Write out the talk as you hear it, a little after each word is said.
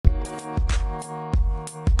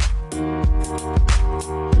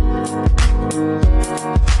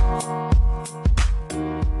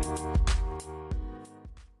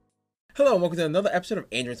Hello and welcome to another episode of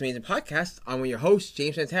Android's Amazing Podcast. I'm your host,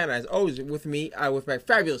 James Santana. As always, with me, with my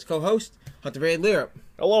fabulous co-host, Hunter Van Leer.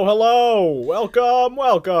 Hello.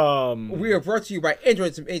 Welcome. We are brought to you by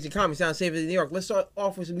Android's Amazing Comics down in New York. Let's start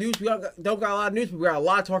off with some news. We don't got a lot of news, but we got a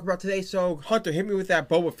lot to talk about today. So, Hunter, hit me with that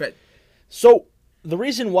Boba Fett. So, the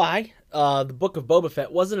reason why the book of Boba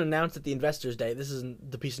Fett wasn't announced at the Investors Day, this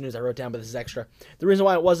isn't the piece of news I wrote down, but this is extra. The reason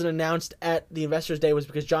why it wasn't announced at the Investors Day was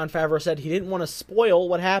because Jon Favreau said he didn't want to spoil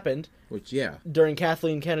what happened. During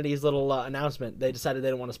Kathleen Kennedy's little announcement. They decided they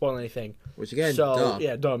didn't want to spoil anything. Which, again,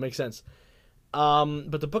 duh, makes sense.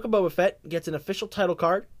 But the book of Boba Fett gets an official title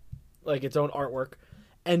card, like its own artwork,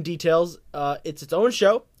 and details. It's its own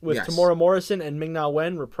show with Tamora Morrison and Ming-Na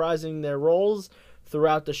Wen reprising their roles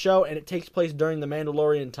throughout the show, and it takes place during the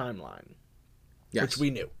Mandalorian timeline, which we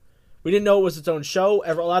knew. We didn't know it was its own show.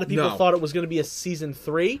 A lot of people thought it was going to be a season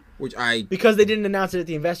 3, because they didn't announce it at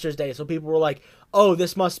the Investors Day. So people were like, "Oh,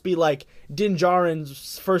 this must be like Din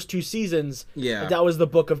Djarin's first 2 seasons." Yeah, that was the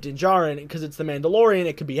book of Din Djarin, because it's the Mandalorian.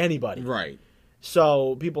 It could be anybody, right?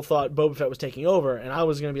 So people thought Boba Fett was taking over, and I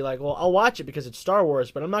was going to be like, "Well, I'll watch it because it's Star Wars,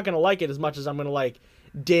 but I'm not going to like it as much as I'm going to like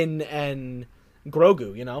Din and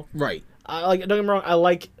Grogu." You know, right? Don't get me wrong. I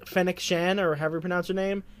like Fennec Shan, or however you pronounce her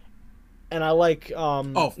name, and I like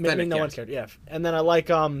Fennec, character, yeah. And then I like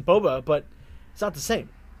Boba, but it's not the same.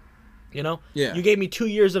 You know, You gave me 2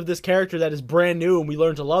 years of this character that is brand new, and we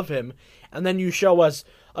learned to love him, and then you show us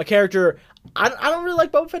a character. I don't really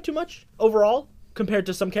like Boba Fett too much overall compared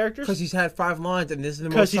to some characters, because he's had 5 lines, and this is the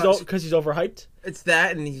most because he's overhyped. It's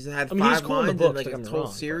that, and he's had 5 he's cool lines in the books, like a whole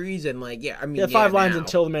series, and like he had 5 lines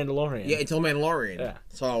until the Mandalorian. Yeah, until Mandalorian. Yeah.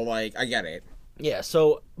 So like I get it. Yeah.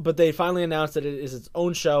 So, but they finally announced that it is its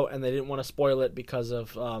own show, and they didn't want to spoil it because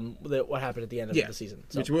of what happened at the end of the season.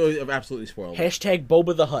 So. Which will absolutely spoil it. Hashtag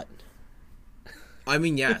Boba the Hutt. I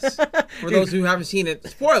mean, yes. For those who haven't seen it,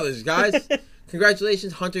 spoilers, guys.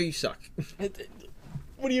 Congratulations, Hunter, you suck.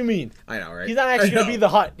 What do you mean? I know, right? He's not actually going to be the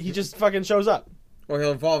Hutt. He just fucking shows up. Or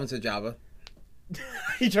he'll evolve into Jabba.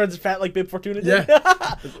 He turns fat like Bib Fortuna Yeah. did?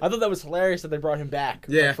 I thought that was hilarious that they brought him back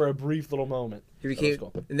for a brief little moment. He became,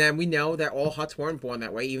 cool. And then we know that all Hutts weren't born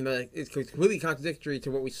that way, even though it's completely contradictory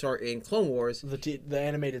to what we saw in Clone Wars. The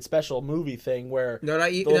animated special movie thing where the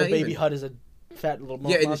little baby Hutt is a fat little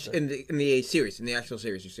monster. in the series, in the actual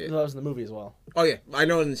series, you see it. No, that was in the movie as well. Oh yeah, I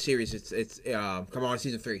know in the series it's come on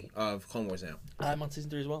season 3 of Clone Wars now. I'm on season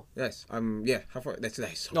 3 as well. Yes, how far? That's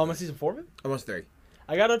nice. No, I'm on season 4 of it. I'm on 3.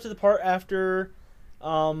 I got up to the part after,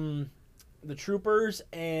 the troopers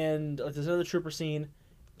and there's another trooper scene,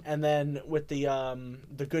 and then with the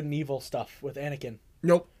good and evil stuff with Anakin.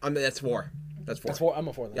 Nope, that's 4. That's 4. I'm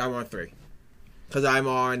on 4 then. Yeah, I'm on 3. Because I'm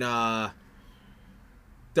on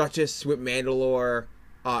Duchess with Mandalore.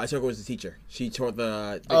 Ahsoka was the teacher. She taught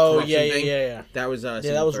the corruption thing. Yeah. That was that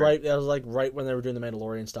was 3. Right. That was like right when they were doing the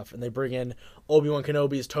Mandalorian stuff, and they bring in Obi-Wan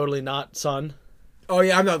Kenobi's totally not son. Oh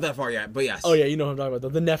yeah, I'm not that far yet, but yes. Oh yeah, you know what I'm talking about though.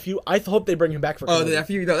 The nephew. I hope they bring him back for. Oh, the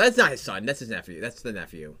nephew. No, that's not his son. That's his nephew. That's the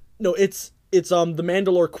nephew. No, it's the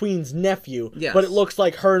Mandalore Queen's nephew. Yes. But it looks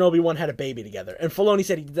like her and Obi-Wan had a baby together, and Filoni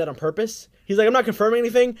said he did that on purpose. He's like, I'm not confirming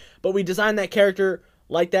anything, but we designed that character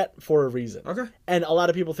like that for a reason. Okay. And a lot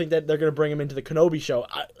of people think that they're going to bring him into the Kenobi show.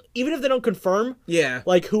 Even if they don't confirm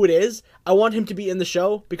like who it is, I want him to be in the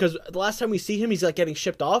show, because the last time we see him, he's like getting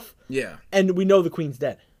shipped off. Yeah. And we know the Queen's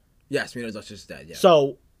dead. Yes, we know Duchess is dead, yeah.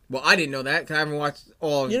 So... Well, I didn't know that, because I haven't watched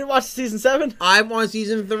all of... You didn't watch season 7? I'm on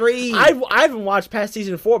season 3. I haven't watched past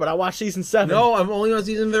season 4, but I watched season 7. No, I'm only on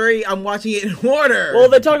season 3. I'm watching it in order. Well,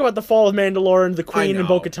 they talk about the fall of Mandalore and the Queen and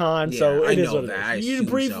Bo-Katan, so it is what it is. You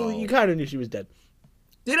briefly, you kind of knew she was dead.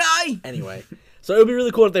 Did I? Anyway. So it would be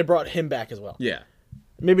really cool if they brought him back as well. Yeah.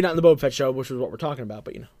 Maybe not in the Boba Fett show, which is what we're talking about,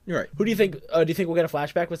 but you know. You're right. Who do you think? Do you think we'll get a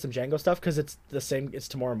flashback with some Jango stuff? Because it's the same. It's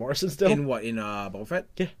Tamora Morrison still. In what? In Boba Fett?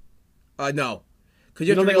 Yeah. No.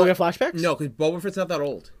 You don't think we'll get flashbacks? No, because Boba Fett's not that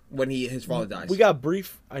old when his father dies. We got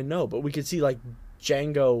brief. I know, but we could see like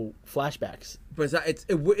Jango flashbacks. But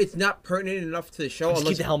it's not pertinent enough to the show. Just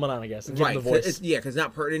keep the helmet on, I guess, and give him the voice. Because it's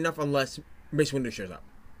not pertinent enough unless Mace Windu shows up.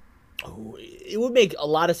 Oh, it would make a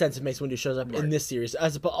lot of sense if Mace Windu shows up in this series,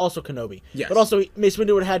 but also Kenobi. Yes. But also, Mace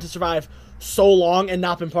Windu would have had to survive so long and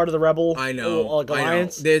not been part of the Rebel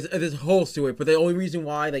alliance. There's holes to it, but the only reason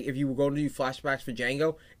why, like, if you were going to do flashbacks for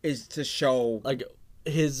Jango, is to show like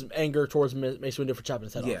his anger towards Mace Windu for chopping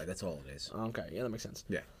his head off. Yeah, that's all it is. Okay, yeah, that makes sense.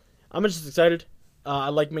 Yeah. I'm just excited. I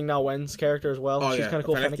like Ming-Na Wen's character as well. She's kind of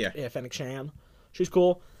cool. Fennec Shan. She's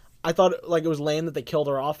cool. I thought like it was lame that they killed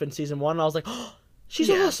her off in season 1. And I was like, oh, she's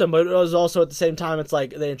awesome. But it was also at the same time, it's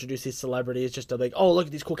like they introduce these celebrities just to like, oh, look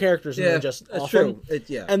at these cool characters, and then just that's off them.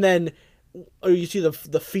 true. And then you see the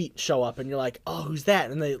feet show up, and you're like, oh, who's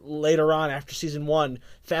that? And then later on, after season 1,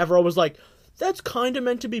 Favreau was like, that's kind of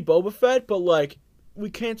meant to be Boba Fett, but like, we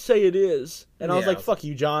can't say it is. And I was like, fuck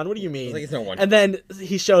you, John. What do you mean? Like, it's no one. And then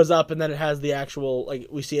he shows up, and then it has the actual, like,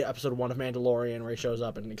 we see episode 1 of Mandalorian where he shows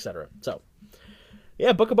up, and etc. So,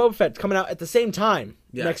 yeah, Book of Boba Fett's coming out at the same time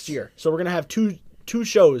next year. So we're going to have two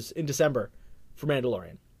shows in December for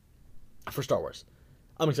Mandalorian, for Star Wars.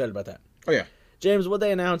 I'm excited about that. Oh, yeah. James, what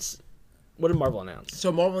they announce? What did Marvel announce?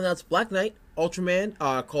 So Marvel announced Black Knight, Ultraman,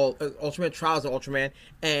 called Ultraman Trials of Ultraman,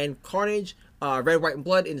 and Carnage, Red, White, and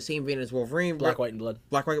Blood, in the same vein as Wolverine. Black, White, and Blood.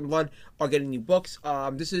 Black, White, and Blood are getting new books.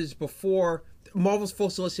 This is before Marvel's full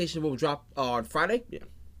solicitation will drop on Friday. Yeah.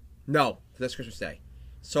 No, that's Christmas Day.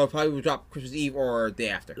 So it probably will drop Christmas Eve or day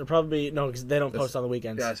after. It'll probably be, no, because they don't post on the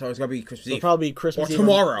weekends. Yeah, so it's gonna be Christmas Eve. It'll probably be Christmas or Eve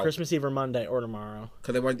tomorrow. Christmas Eve or Monday or tomorrow.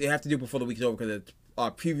 Because they have to do it before the week's over because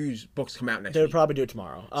the previews books come out next They week. would probably do it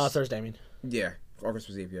tomorrow. Thursday, I mean. Yeah, or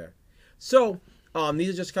Christmas Eve, yeah. So, these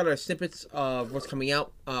are just kind of snippets of what's coming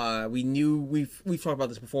out. We've talked about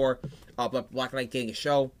this before. Black Knight getting a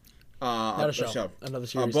show. Not a show. Another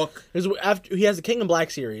series. A book. After he has the King in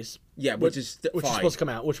Black series. Yeah, which is supposed to come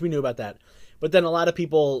out, which we knew about that. But then a lot of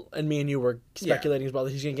people, and me and you, were speculating as well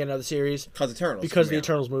that he's going to get another series. Because the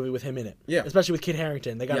Eternals movie with him in it. Yeah. Especially with Kit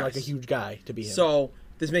Harington. They got like a huge guy to be him. So,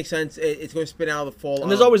 this makes sense. It's going to spin out of the fall.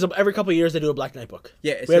 And there's always, every couple of years, they do a Black Knight book.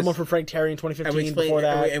 Yeah. We had one from Frank Terry in 2015 before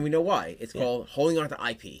that. And we know why. It's called Holding On to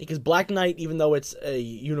IP. Because Black Knight, even though it's a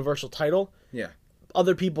universal title,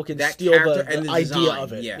 other people can steal the idea design,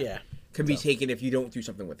 of it. Yeah. Can be taken if you don't do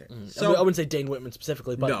something with it. So I wouldn't say Dane Whitman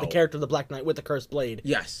specifically, but the character of the Black Knight with the cursed blade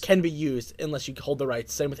can be used unless you hold the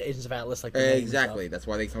rights. Same with Agents of Atlas. Exactly. That's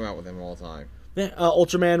why they come out with them all the time. Yeah,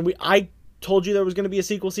 Ultraman, I told you there was going to be a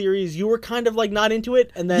sequel series. You were kind of like not into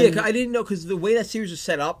it, and then I didn't know because the way that series was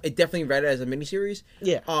set up, it definitely read it as a miniseries.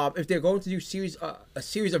 Yeah. If they're going to do a series of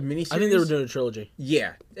miniseries, I think they were doing a trilogy.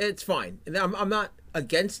 Yeah, it's fine. I'm not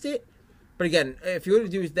against it, but again, if you're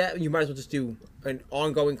going to do that, you might as well just do an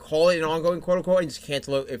ongoing, call it an ongoing, quote unquote, and just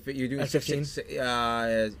cancel it if you're doing 15. 15.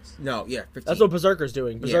 That's what Berserker's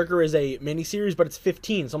doing. Berserker is a miniseries, but it's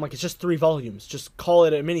 15. So I'm like, it's just 3 volumes. Just call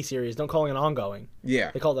it a miniseries. Don't call it an ongoing. Yeah.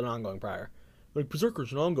 They called it an ongoing prior. Like,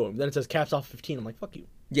 Berserker's an ongoing. Then it says caps off 15. I'm like, fuck you.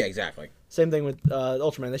 Yeah, exactly. Same thing with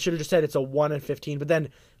Ultraman. They should have just said it's a 1 and 15, but then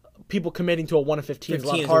people committing to a 1 and 15 is a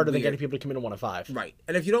lot harder than getting people to commit to 1 and 5. Right.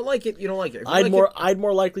 And if you don't like it, you don't like it. I'd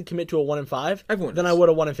more likely commit to a 1 and 5 than I would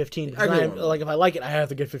a 1 and 15. Like if I like it, I have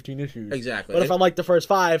to get 15 issues. Exactly. But if I like the first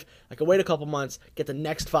 5, I can wait a couple months, get the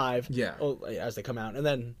next 5 Yeah. As they come out, and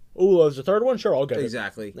then there's a third one? Sure, I'll get it.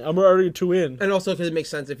 Exactly. I'm already 2 in. And also because it makes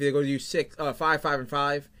sense if you're going to do 5, 5, and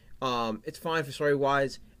 5. It's fine for story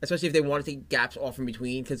wise, especially if they want to take gaps off in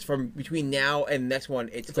between. Because from between now and the next one,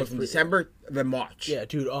 it's goes from December then March. Yeah,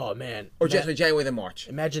 dude. Oh man. Or just January then March.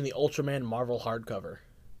 Imagine the Ultraman Marvel hardcover.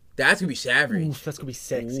 That's gonna be savage. Oof, that's gonna be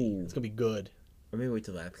sexy. Ooh. It's gonna be good. Let me wait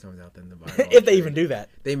till that comes out then. If they even do that,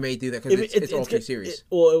 they may do that because it's all 3 series.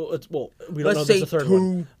 We don't know there's a third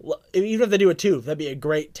one. Even if they do a 2, that'd be a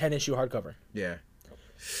great 10-issue hardcover. Yeah.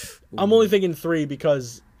 Ooh. I'm only thinking 3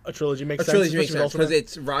 because a trilogy makes sense. A trilogy makes sense because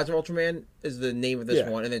it's Rise of Ultraman is the name of this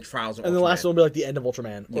one, and then Trials of Ultraman. And the last one will be like the end of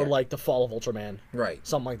Ultraman or like the fall of Ultraman, right?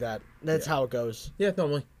 Something like that. That's how it goes. Yeah,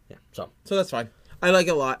 normally. Yeah, so that's fine. I like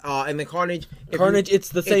it a lot. And then Carnage. It's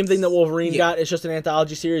the same thing that Wolverine got. It's just an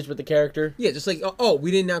anthology series with the character. Yeah, just like we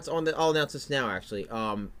didn't announce I'll announce this now actually.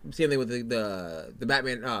 Same thing with the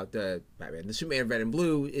Batman. The Superman Red and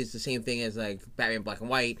Blue is the same thing as like Batman Black and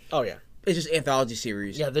White. Oh yeah. It's just anthology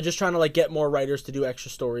series. Yeah, they're just trying to like get more writers to do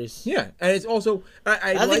extra stories. Yeah, and it's also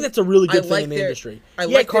I think that's a really good thing in the industry.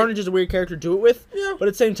 Carnage is a weird character to do it with. Yeah. But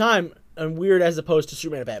at the same time, and weird as opposed to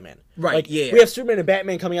Superman and Batman. Right. Like, we have Superman and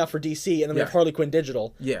Batman coming out for DC, and then we have Harley Quinn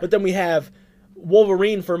digital. Yeah. But then we have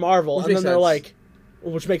Wolverine for Marvel, and then they're like,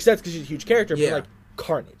 which makes sense because he's a huge character. But like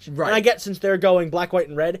Carnage. Right. And I get since they're going black, white,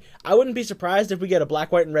 and red, I wouldn't be surprised if we get a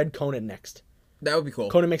black, white, and red Conan next. That would be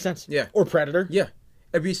cool. Conan makes sense. Yeah. Or Predator. Yeah.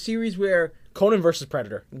 It'd be a series where Conan versus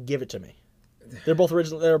Predator. Give it to me. They're both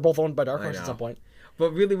original. They're both owned by Dark Horse at some point.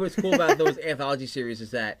 But really, what's cool about those anthology series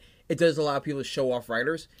is that it does allow people to show off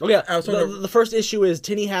writers. Oh yeah, the first issue is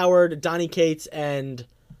Tinny Howard, Donny Cates, and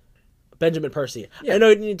Benjamin Percy. Yeah. I know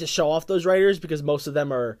you need to show off those writers because most of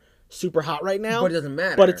them are super hot right now. But it doesn't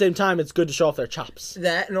matter. But at the same time, it's good to show off their chops.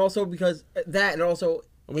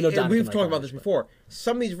 We've talked about this before.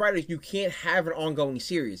 Some of these writers, you can't have an ongoing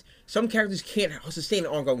series. Some characters can't sustain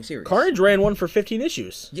an ongoing series. Carnage ran one for 15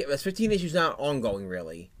 issues. Yeah, that's 15 issues, not ongoing,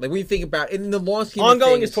 really. Like, when you think about it, in the long scheme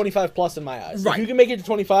ongoing is 25 plus in my eyes. Right. If you can make it to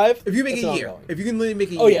 25, if you make it a year. If you can literally make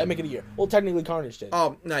it a year. Oh, yeah, make it a year. Well, technically, Carnage did.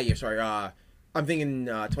 Not a year, sorry. I'm thinking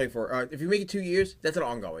 24. If you make it 2 years, that's an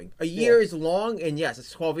ongoing. A year is long, and yes, it's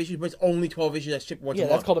 12 issues, but it's only 12 issues that ship once a month.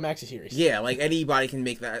 Yeah, that's called a maxi series. Yeah, like anybody can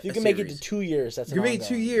make that. If you can make it to 2 years, that's if you make it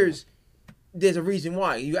 2 years, there's a reason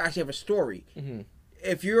why. You actually have a story. Mm-hmm.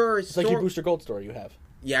 If you're it's like your Booster Gold story you have.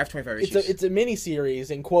 Yeah, I have 25 issues. It's a mini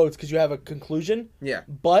series in quotes because you have a conclusion. Yeah.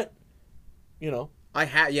 But, you know.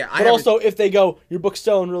 But also, if they go, your book's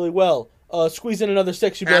selling really well. Squeeze in another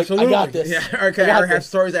 6, you'd be Absolutely. like, I got this. Yeah, okay. I have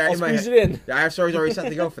stories that I'll squeeze it in. I have stories already set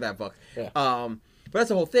to go for that book. Yeah. But that's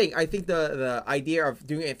the whole thing. I think the idea of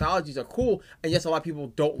doing anthologies are cool, and yes, a lot of people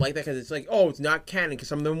don't like that because it's like, oh, it's not canon because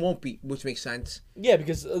some of them won't be, which makes sense. Yeah,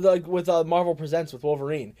 because like with Marvel Presents with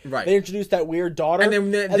Wolverine, right? They introduced that weird daughter,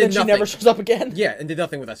 and then she never shows up again. Yeah, and did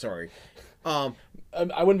nothing with that story. I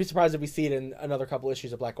wouldn't be surprised if we see it in another couple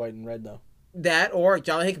issues of Black, White, and Red, though. That or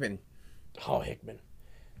John Hickman. Oh, Hickman.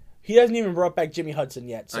 He hasn't even brought back Jimmy Hudson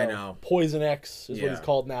yet. So I know. Poison X is what he's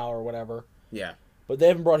called now, or whatever. Yeah. But they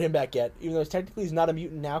haven't brought him back yet, even though technically he's not a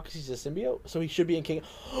mutant now because he's a symbiote. So he should be in King.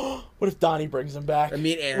 What if Donnie brings him back?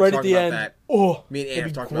 Me and Ann right at the end. That. Oh, me and Ann it'd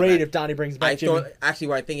have be talked great about if Donnie brings back Jimmy. Actually,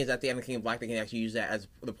 what I think is at the end of King of Black, they can actually use that as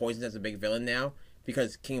the Poison as a big villain now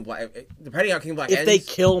because King of Black, depending on how King of Black ends, if they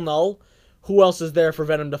kill Null, who else is there for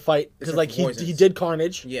Venom to fight? Because like he did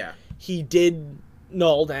Carnage. Yeah. He did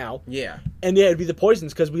Null now. Yeah. And yeah, it'd be the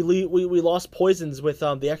Poisons because we lost Poisons with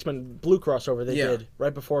the X-Men Blue crossover they did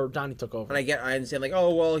right before Donnie took over. And I understand like,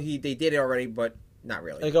 oh well, they did it already, but not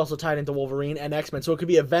really. And it also tied into Wolverine and X-Men, so it could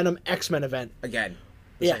be a Venom X-Men event again.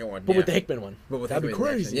 The second one, but with the Hickman one. But with that'd be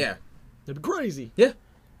crazy. Yeah. That'd be crazy. Yeah.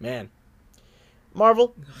 Man.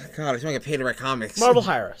 Marvel. Oh, God, I just want to get paid to write comics. Marvel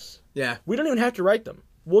hire us. Yeah. We don't even have to write them.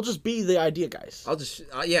 We'll just be the idea guys. I'll just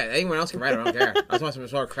anyone else can write it. I don't care. I just want some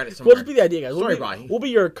sort of credit somewhere. We'll just be the idea guys. We'll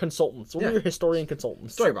be your consultants. We'll be your historian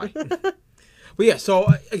consultants. Story by. But yeah, so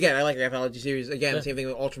again, I like the anthology series. Again, same thing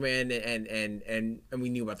with Ultraman and we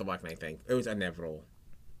knew about the Black Knight thing. It was inevitable.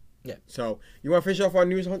 Yeah. So you want to finish off on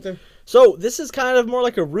News Hunter? So this is kind of more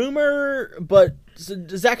like a rumor, but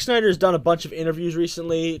Zack Snyder's done a bunch of interviews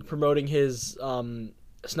recently promoting his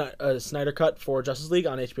Snyder Cut for Justice League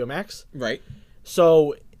on HBO Max. Right.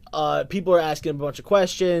 So people are asking him a bunch of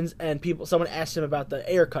questions, and someone asked him about the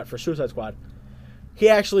Ayer cut for Suicide Squad. He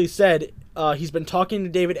actually said he's been talking to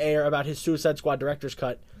David Ayer about his Suicide Squad director's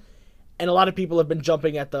cut, and a lot of people have been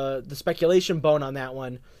jumping at the speculation bone on that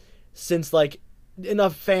one, since like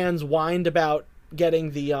enough fans whined about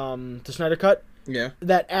getting the Snyder Cut. Yeah.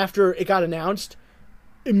 That after it got announced,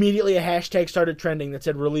 immediately a hashtag started trending that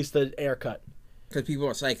said release the Ayer cut. Because people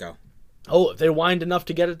are psycho. Oh, if they whined enough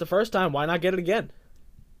to get it the first time, why not get it again?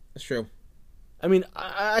 That's true. I mean,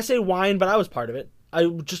 I say whine, but I was part of it. I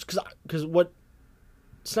just because what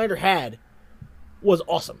Snyder had was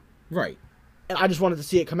awesome. Right. And I just wanted to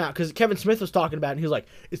see it come out because Kevin Smith was talking about it, and he was like,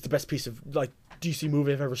 it's the best piece of like DC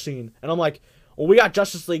movie I've ever seen. And I'm like, well, we got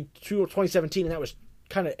Justice League 2017, and that was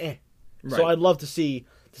kind of eh. Right. So I'd love to see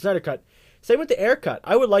the Snyder Cut. Same with the Ayer cut.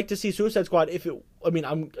 I would like to see Suicide Squad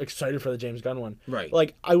I'm excited for the James Gunn one. Right.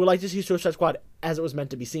 Like, I would like to see Suicide Squad as it was meant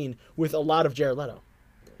to be seen with a lot of Jared Leto.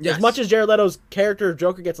 Yes. As much as Jared Leto's character of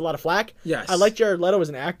Joker gets a lot of flack, yes, I like Jared Leto as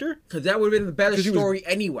an actor. Because that would have been the better story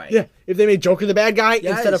anyway. Yeah. If they made Joker the bad guy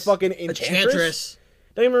instead of fucking Enchantress.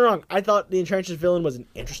 Don't get me wrong. I thought the Enchantress villain was an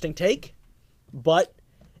interesting take, but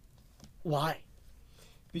why?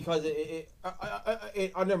 Because it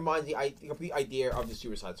undermines the complete idea of the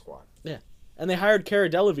Suicide Squad. Yeah. And they hired Cara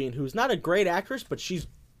Delevingne, who's not a great actress, but she's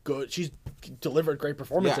good. She's delivered great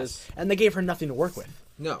performances. Yes. And they gave her nothing to work with.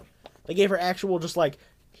 No. They gave her actual just like,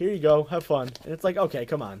 here you go, have fun. And it's like, okay,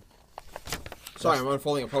 come on. Sorry, I'm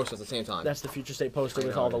unfolding a poster at the same time. That's the Future State poster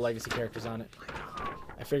with all the legacy characters on it.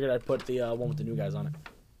 I figured I'd put the one with the new guys on it.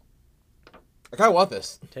 I kind of want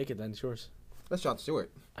this. Take it then, it's yours. That's Jon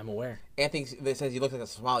Stewart. I'm aware. Anthony says he looks like a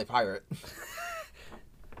Somali pirate.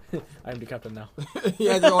 I am the captain now.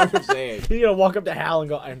 Yeah, that's what I'm saying. He's gonna walk up to Hal and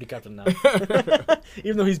go, I am the captain now.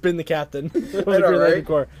 Even though he's been the captain. I know,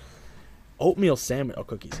 right? Oatmeal sandwich. Oh,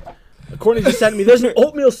 cookies. According to sent me, there's an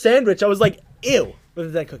oatmeal sandwich. I was like, ew.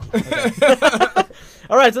 With that cookie. Okay.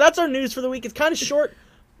 All right, so that's our news for the week. It's kind of short.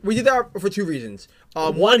 We did that for two reasons.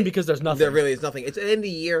 One, because there's nothing. There really is nothing. It's the end of the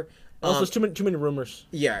year. Also, there's too many rumors.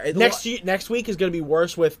 Yeah. Next week is going to be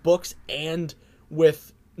worse with books and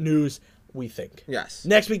with news, we think. Yes.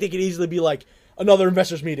 Next week, they could easily be like, another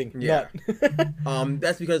investors meeting. Yeah.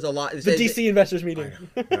 That's because a lot... The DC investors meeting.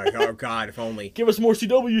 Oh, God, if only. Give us more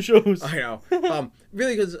CW shows. I know.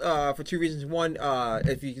 Really, because for two reasons. One,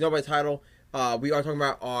 if you know by the title, we are talking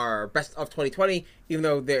about our best of 2020, even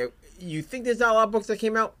though you think there's not a lot of books that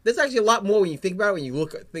came out. There's actually a lot more when you think about it, when you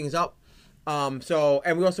look things up. And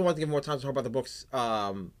we also want to give more time to talk about the books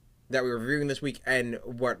that we're reviewing this week and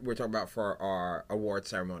what we're talking about for our award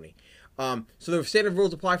ceremony. So the standard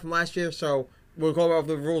rules apply from last year. So we'll go over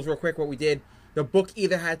the rules real quick. What we did: the book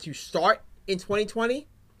either had to start in 2020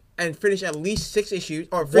 and finish at least 6 issues,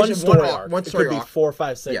 or one story arc. One story arc. It could arc. be 4,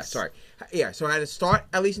 5, 6. Yeah, sorry. Yeah, so I had to start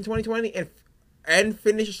at least in 2020 and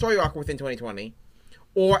finish a story arc within 2020,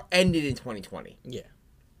 or end it in 2020. Yeah,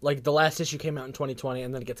 like the last issue came out in 2020,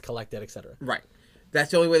 and then it gets collected, etc. Right.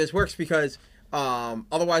 That's the only way this works because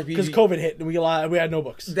otherwise because COVID hit and we had no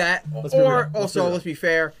books. That or also let's be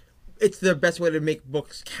fair, it's the best way to make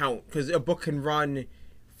books count because a book can run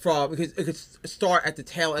because it could start at the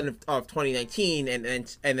tail end of 2019 and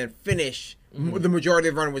then finish. The majority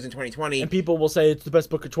of the run was in 2020, and people will say it's the best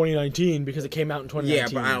book of 2019 because it came out in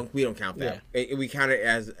 2019. Yeah, but we don't count that. Yeah. We count it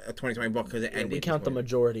as a 2020 book because it ended. We count the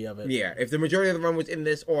majority of it. Yeah, if the majority of the run was in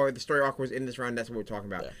this or the story arc was in this run, that's what we're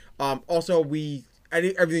talking about. Yeah. Also,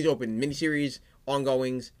 everything's open. Miniseries,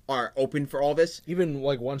 ongoings are open for all this. Even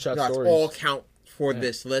like one-shot stories. All count for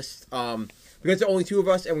this list. Because there are only 2 of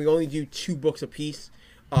us and we only do 2 books apiece.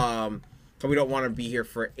 So we don't want to be here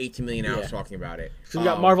for 18 million hours talking about it. So we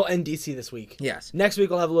got Marvel and DC this week. Yes. Next week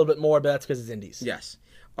we'll have a little bit more, but that's because it's indies. Yes.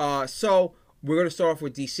 So we're going to start off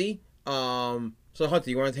with DC. So Hunter,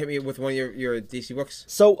 you want to hit me with one of your DC books?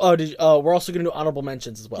 So we're also going to do honorable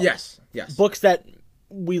mentions as well. Yes. Books that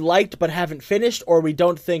we liked but haven't finished, or we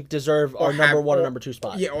don't think deserve our number 1 or number 2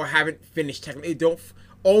 spot. Yeah, or haven't finished technically. They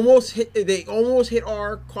almost hit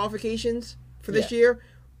our qualifications for this year.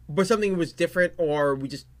 But something was different, or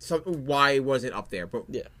why was it up there? But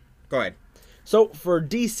yeah, go ahead. So for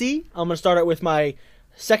DC, I'm gonna start out with my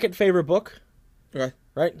second favorite book. Okay.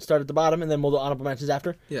 Right. Start at the bottom, and then we'll do honorable mentions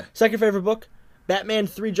after. Yeah. Second favorite book, Batman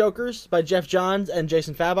 3 Jokers by Jeff Johns and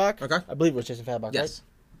Jason Fabok. Okay. I believe it was Jason Fabok. Yes.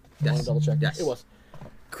 Right? I want to double check. Yes. It was.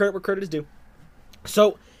 Credit where credit is due.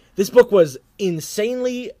 So this book was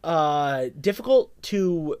insanely difficult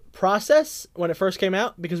to process when it first came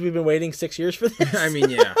out because we've been waiting 6 years for this. I mean,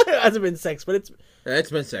 yeah. It hasn't been 6, but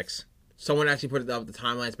it's been 6. Someone actually put it up the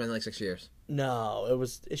timeline. It's been like 6 years. No, it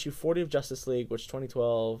was issue 40 of Justice League, which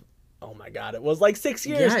 2012. Oh my god, it was like 6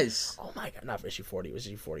 years. Yes. Oh my god, not for issue 40. It was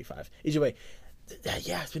issue 45. Either way,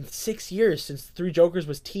 yeah, it's been 6 years since 3 Jokers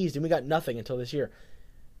was teased, and we got nothing until this year.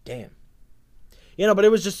 Damn. But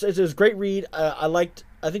it was a great read.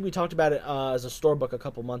 I think we talked about it as a store book a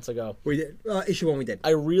couple months ago. We did. Issue 1 we did.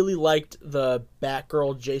 I really liked the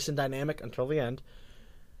Batgirl Jason dynamic until the end.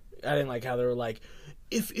 I didn't like how they were like,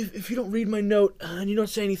 if you don't read my note and you don't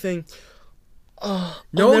say anything, I'll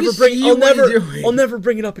never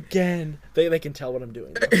bring it up again. They can tell what I'm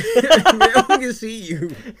doing. No one can see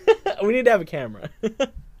you. We need to have a camera.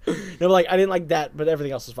 No, I didn't like that, but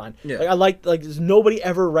everything else is fine. Yeah. I liked nobody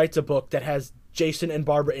ever writes a book that has Jason and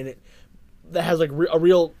Barbara in it that has a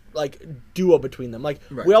real duo between them. Right.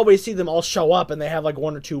 We always see them all show up and they have 1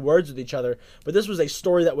 or 2 words with each other, but this was a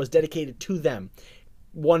story that was dedicated to them.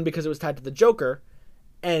 1, because it was tied to the Joker,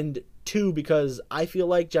 and 2, because I feel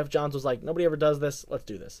like Jeff Johns was like, nobody ever does this, let's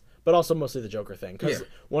do this. But also mostly the Joker thing, because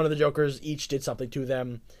one of the Jokers each did something to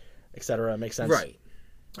them, etc. Makes sense. Right.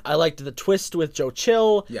 I liked the twist with Joe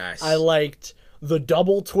Chill. Yes. I liked the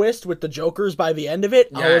double twist with the Jokers by the end of it.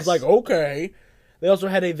 Yes. I was like, okay. They also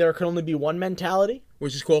had there can only be one mentality.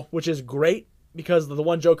 Which is cool. Which is great, because the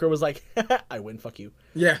one Joker was like, I win, fuck you.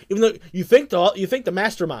 Yeah. Even though you think the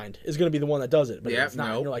mastermind is going to be the one that does it, but it's not.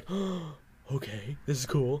 No. And you're like, oh, okay, this is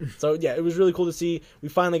cool. So yeah, it was really cool to see. We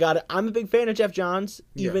finally got it. I'm a big fan of Jeff Johns,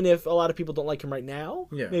 even if a lot of people don't like him right now.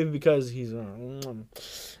 Yeah. Maybe because he's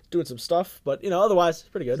doing some stuff, but otherwise, it's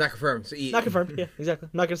pretty good. It's not confirmed. So not confirmed. Yeah, exactly.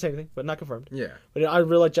 I'm not gonna say anything, but not confirmed. Yeah. But I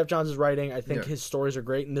really like Jeff Johns' writing. I think his stories are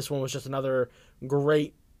great, and this one was just another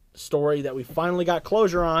great story that we finally got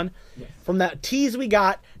closure on from that tease we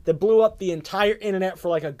got that blew up the entire internet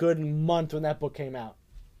for a good month when that book came out.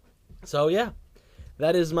 So yeah,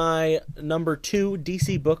 that is my number 2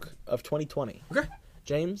 DC book of 2020. Okay.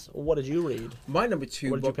 James, what did you read? My number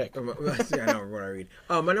 2 What did you pick? I don't remember what I read.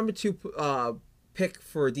 My number 2 pick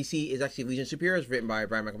for DC is actually Legion of Superheroes, written by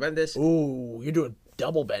Brian Michael Bendis. Ooh, you're doing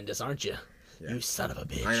double Bendis, aren't you? Yeah. You son of a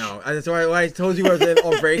bitch. I know. That's why I told you I was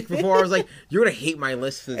on break before. I was like, you're going to hate my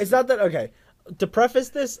list. It's not that... Okay. To preface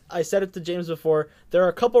this, I said it to James before, there are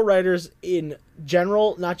a couple writers in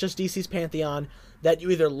general, not just DC's Pantheon, that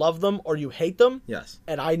you either love them or you hate them. Yes.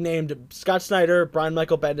 And I named Scott Snyder, Brian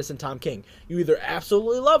Michael Bendis, and Tom King. You either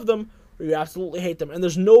absolutely love them or you absolutely hate them. And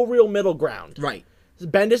there's no real middle ground. Right.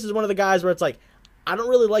 Bendis is one of the guys where it's like, I don't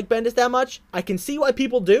really like Bendis that much. I can see why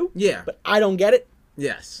people do. Yeah. But I don't get it.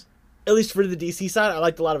 Yes. At least for the DC side, I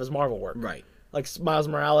liked a lot of his Marvel work. Right. Like Miles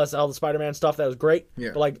Morales, all the Spider-Man stuff, that was great.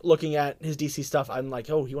 Yeah. But looking at his DC stuff, I'm like,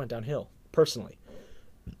 oh, he went downhill, personally.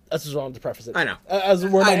 That's just wanted to preface it. I know. As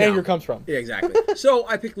where my anger comes from. Yeah, exactly. So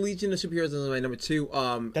I picked Legion of Superheroes as my number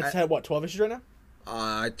 2. That's had what, 12 issues right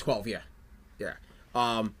now? 12, yeah. Yeah.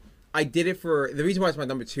 I did it for the reason why it's my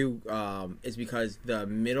number 2 is because the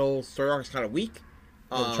middle story arc is kind of weak.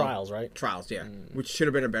 Trials, right? Trials, yeah. Which should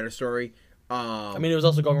have been a better story. I mean, it was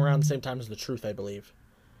also going around the same time as The Truth, I believe.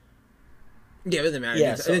 Yeah, it doesn't matter.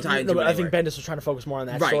 Yeah, but I think Bendis was trying to focus more on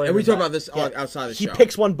that story. Right, and we talk about this outside the show. He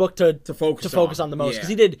picks one book to focus on the most. Because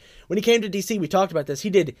he did, when he came to DC, we talked about this, he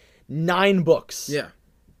did 9 books. Yeah.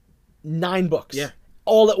 9 books. Yeah.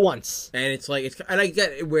 All at once. And it's like, and I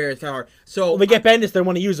get where it's kind of hard. So they get Bendis, they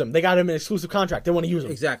want to use him. They got him an exclusive contract, they want to use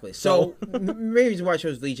him. Exactly. So maybe the reason why I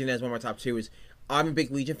chose Legion as one of my top 2 is I'm a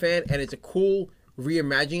big Legion fan, and it's a cool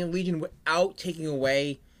reimagining of Legion without taking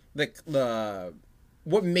away the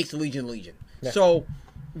what makes the Legion Legion. Yeah. So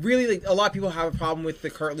really, like, a lot of people have a problem with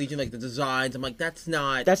the current Legion, like the designs. I'm like, that's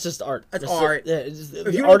just art. That's art.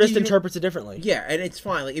 The artist interprets it differently. Yeah, and it's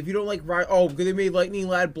fine. Like, if you don't like, because they made Lightning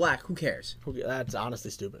Lad black, who cares? That's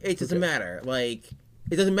honestly stupid. It doesn't matter. Like,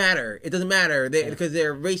 it doesn't matter. It doesn't matter because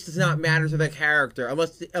their race does not matter to their character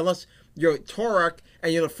unless you're Torok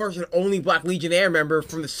and you're the first and only Black Legionnaire member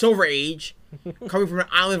from the Silver Age, coming from an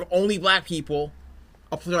island of only black people,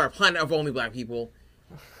 a planet of only black people.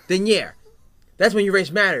 Then yeah. That's when your race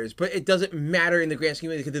matters, but it doesn't matter in the grand scheme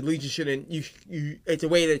of it because the Legion shouldn't. It's a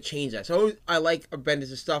way to change that. So I like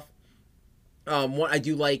Bendis' stuff. One I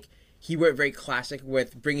do like, he went very classic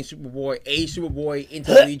with bringing Superboy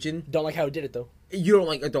into Legion. Don't like how he did it though. You don't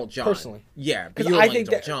like Adult John, personally. Yeah, but you don't like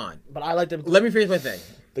Adult John. But I like them. Let me finish my thing.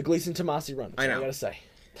 The Gleason Tomasi run. I know. I gotta say.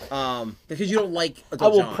 Because you don't like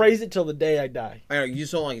Adult John. I will praise it till the day I die. I know you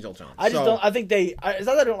just don't like Adult John. I just don't. I think it's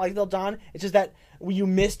not that I don't like Adult John. It's just that you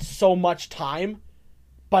missed so much time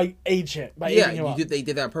by aging him up. They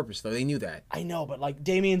did that on purpose though. They knew that. I know, but like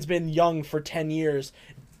Damian's been young for 10 years.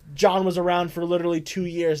 John was around for literally 2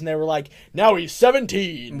 years, and they were like, now he's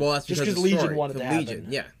 17. Well, that's just because Legion wanted to happen.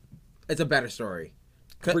 Yeah, it's a better story.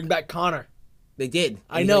 Bring back Connor. They did.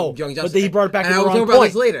 I know, like Young but he brought it back. And I will talk about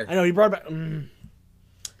this later. I know he brought it back. Again,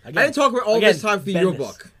 I didn't talk about all this time for your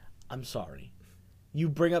book. I'm sorry. You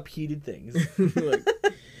bring up heated things.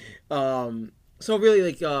 So really,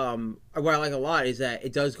 like, what I like a lot is that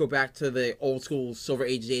it does go back to the old school Silver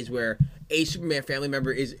Age days where a Superman family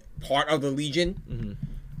member is part of the Legion.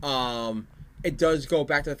 Mm-hmm. It does go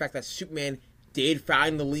back to the fact that Superman did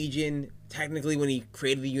found the Legion technically when he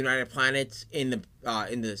created the United Planets in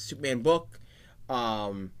the Superman book.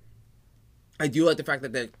 I do like the fact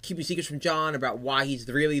that they're keeping secrets from John about why he's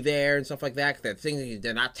really there and stuff like that. That things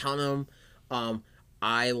they're not telling him.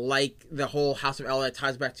 I like the whole House of L that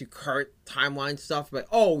ties back to current timeline stuff. But,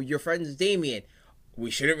 oh, your friend's Damian. We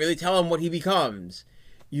shouldn't really tell him what he becomes.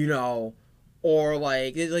 You know? Or,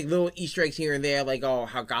 like, there's, like, little Easter eggs here and there. Like, oh,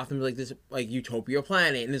 how Gotham's, like, this, like, utopia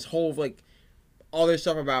planet. And this whole, like, other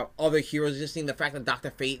stuff about other heroes existing. The fact that Dr.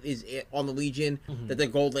 Fate is on the Legion. Mm-hmm. That the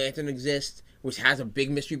Gold Lantern exists. Which has a big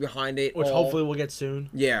mystery behind it. Which hopefully we'll get soon.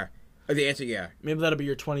 Yeah. The answer, yeah. Maybe that'll be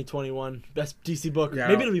your 2021 best DC book. Yeah,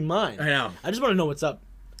 maybe it'll be mine. I know. I just want to know what's up.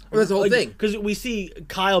 Well, that's the whole thing. Because we see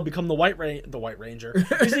Kyle become the White Ranger.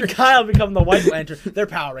 We see Kyle become the White Lantern. They're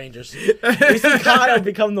Power Rangers. We see Kyle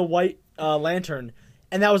become the White Lantern.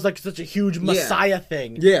 And that was like such a huge Messiah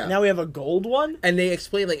thing. Yeah. Now we have a gold one. And they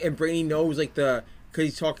explain, like, and Brainy knows, like, because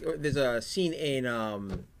he's talking. There's a scene in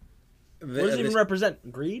what does it even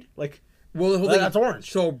represent? Greed? Like, well, the whole thing, that's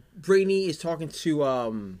orange. So Brainy is talking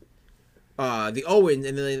to the Owens,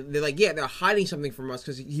 and then they're like, yeah, they're hiding something from us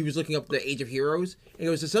because he was looking up the Age of Heroes, and it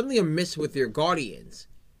was there's something amiss with your Guardians,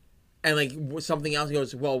 and like something else. He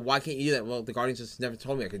goes, well, why can't you do that? Well, the Guardians just never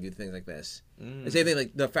told me I could do things like this. The same thing,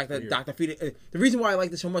 like the fact that Dr. Fate. The reason why I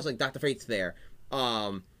like this so much, like Dr. Fate's there,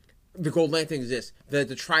 the Gold Lantern exists,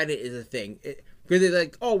 the Trident is a thing. Because they're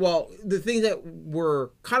like, oh well, the things that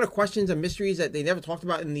were kind of questions and mysteries that they never talked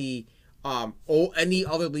about in the any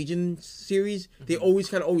other Legion series, they always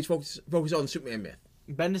focus on the Superman myth.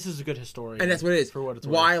 Bendis is a good historian, and that's what it is. For what it's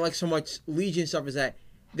why worth. I like so much Legion stuff is that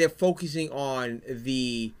they're focusing on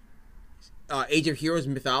the Age of Heroes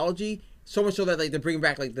mythology, so much so that like they're bringing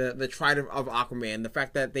back like the Trident of Aquaman, the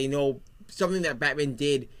fact that they know something that Batman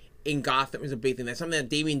did in Gotham is a big thing. That's something that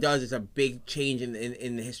Damian does is a big change in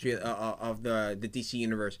the history of the DC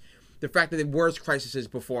universe. The fact that there were crises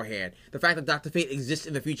beforehand. The fact that Dr. Fate exists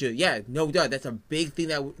in the future. Yeah, no doubt. That's a big thing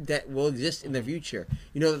that will exist in the future.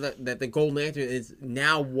 You know, that the Gold Lantern is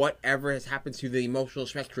now whatever has happened to the emotional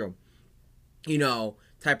spectrum. You know,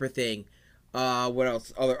 type of thing. What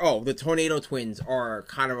else? The Tornado Twins are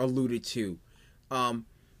kind of alluded to.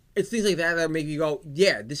 It's things like that make you go,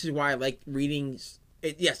 yeah, this is why I like reading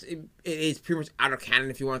Yes, it is pretty much out of canon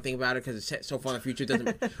if you want to think about it because it's set so far in the future. It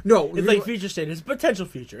doesn't. No, it's like future state. It's potential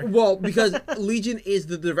future. Well, because Legion is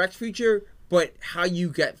the direct future, but how you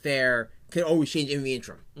get there can always change in the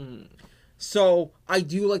interim. Mm. So I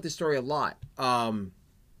do like the story a lot.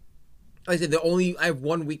 Like I said, I have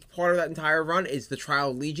 1 week part of that entire run is the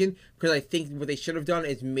Trial of Legion because I think what they should have done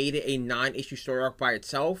is made it a 9-issue story arc by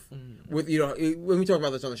itself. With when we talk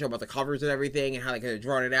about this on the show about the covers and everything and how they could have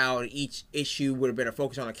drawn it out, and each issue would have been a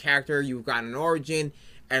focus on a character. You've got an origin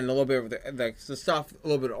and a little bit of the stuff, a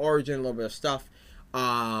little bit of origin, a little bit of stuff.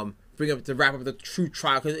 Bring up to wrap up the true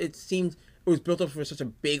trial because it seemed it was built up for such a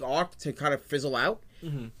big arc to kind of fizzle out,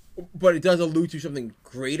 but it does allude to something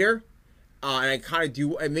greater, and I kind of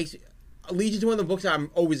do. It makes Legion's one of the books that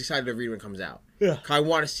I'm always excited to read when it comes out. Yeah, I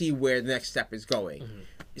want to see where the next step is going.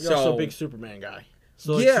 You're also a big Superman guy,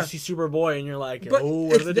 so like, you see Superboy and you're like, but oh,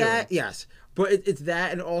 what are they doing? Yes, but it's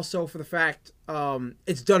that, and also for the fact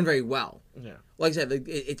it's done very well. Yeah, like I said,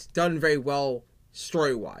 it's done very well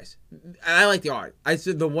story wise, and I like the art. I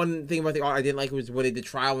said the one thing about the art I didn't like was when they did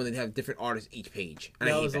Trial when they have different artists each page, and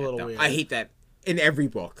that was a little weird. I hate that in every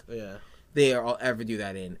book. Yeah, they all ever do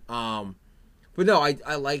that in. But no,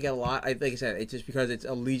 I like it a lot. Like I said, it's just because it's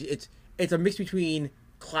a Legion. It's a mix between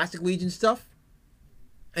classic Legion stuff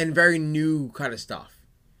and very new kind of stuff,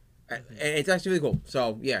 and it's actually really cool.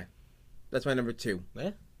 So yeah, that's my number 2.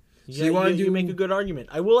 Yeah, so you make a good argument.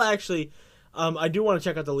 I will actually. I do want to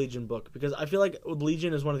check out the Legion book because I feel like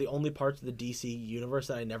Legion is one of the only parts of the DC universe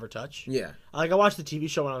that I never touch. Yeah, I watched the TV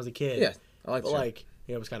show when I was a kid. Yeah, I like it.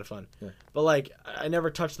 Yeah, it was kind of fun. Yeah. But I never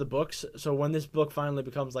touched the books, so when this book finally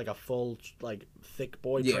becomes like a full thick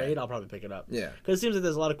boy trade, I'll probably pick it up. Yeah. Because it seems like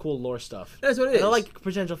there's a lot of cool lore stuff. That's what it is. I like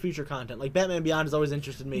potential future content. Like Batman Beyond has always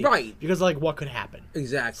interested me. Right. Because what could happen.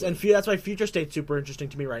 Exactly. And that's why Future State's super interesting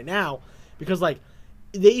to me right now because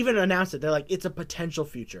they even announced it. They're like, it's a potential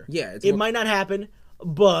future. Yeah. It might not happen,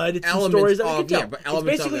 but it's some stories that we can tell. Yeah, but it's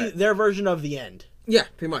basically their version of the end. Yeah,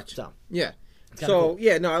 pretty much. So. Yeah. So,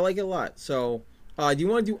 cool. No, I like it a lot. So... do you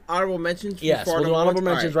want to do honorable mentions? Yes, we'll do honorable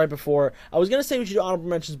mentions right before. I was going to say we should do honorable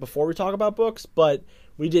mentions before we talk about books, but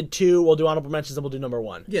we did 2. We'll do honorable mentions, and we'll do number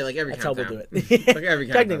 1. Yeah, like every countdown. That's how we'll do it. Like every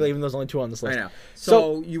countdown. Technically, even though there's only 2 on this list. I know.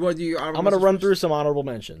 So you want to do your honorable I'm going to run through some honorable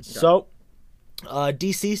mentions. Okay. So,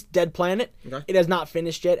 DC's Dead Planet. Okay. It has not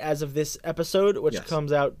finished yet as of this episode, which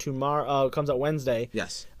comes out tomorrow. Comes out Wednesday.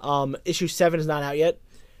 Yes. Issue 7 is not out yet,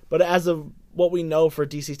 but as of what we know for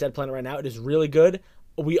DC's Dead Planet right now, it is really good.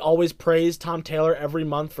 We always praise Tom Taylor every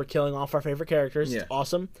month for killing off our favorite characters. Yeah. It's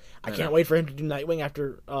awesome. I can't wait for him to do Nightwing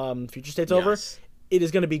after Future State's over. It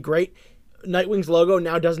is going to be great. Nightwing's logo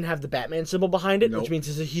now doesn't have the Batman symbol behind it, which means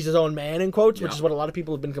he's his own man, in quotes, which is what a lot of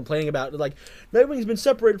people have been complaining about. Like, Nightwing's been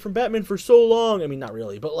separated from Batman for so long. I mean, not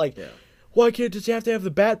really, but why can't he have to have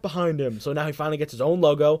the bat behind him? So now he finally gets his own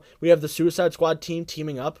logo. We have the Suicide Squad team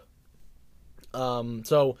teaming up.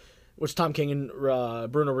 Which Tom King and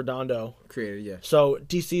Bruno Redondo created, yeah. So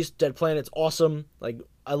DC's Dead Planet's awesome.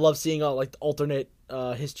 I love seeing all the alternate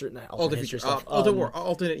history, stuff.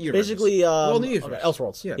 Alternate universe. Basically,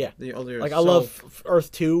 Elseworlds. Yeah. I love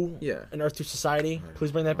Earth 2. Yeah. And Earth 2 Society.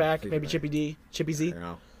 Please bring that back. Maybe Chippy Z.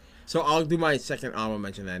 So I'll do my second honorable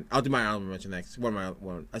mention then. I'll do my honorable mention next.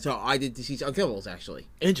 So I did DC's Unkillables actually.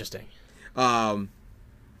 Interesting.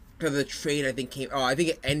 The trade I think I think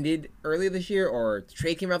it ended earlier this year, or the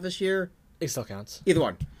trade came out this year. It still counts. Either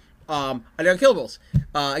one. I did Unkillables.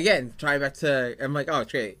 Again, trying back to, I'm like, oh,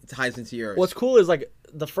 trade. It ties into yours. What's cool is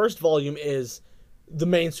the first volume is the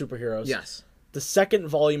main superheroes. Yes. The second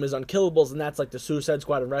volume is Unkillables, and that's the Suicide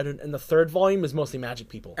Squad and Red Hood. And the third volume is mostly magic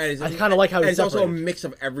people. I kind of like how it's also a mix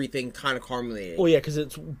of everything, kind of culminating. Well, yeah, because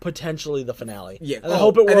it's potentially the finale. Yeah. And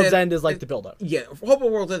Hope at World's End is the build-up. Yeah, Hope at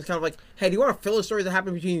World's End is kind of hey, do you want to fill the stories that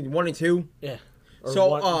happen between 1 and 2? Yeah. Or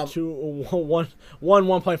so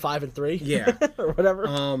 1.5 and 3. Yeah. Or whatever.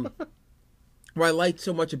 What I like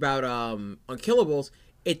so much about Unkillables,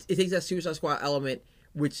 it takes that Suicide Squad element,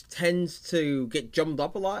 which tends to get jumped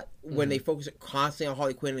up a lot when they focus constantly on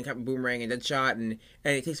Harley Quinn and Captain Boomerang and Deadshot, and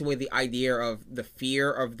it takes away the idea of the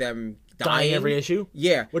fear of them dying every issue.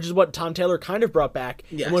 Yeah. Which is what Tom Taylor kind of brought back,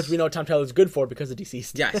 and which we know Tom Taylor's good for because of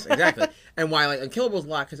DCeased. Yes, exactly. And why Unkillables a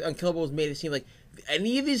lot, because Unkillables made it seem like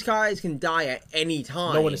any of these guys can die at any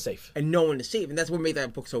time. No one is safe. And no one is safe. And that's what made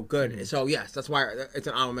that book so good. Mm-hmm. So, yes, that's why it's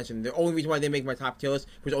an honorable mention. The only reason why they make my top tier list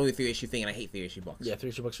was only a 3-issue thing, and I hate 3-issue books. Yeah,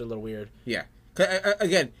 3-issue books are a little weird. Yeah.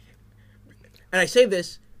 Again, and I say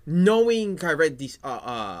this knowing I read these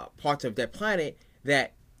parts of Dead Planet,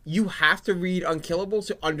 that you have to read Unkillables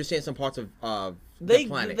to understand some parts of They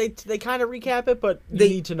planet. they kind of recap it, but you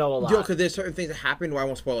need to know a lot. Because there's certain things that happen. Well, I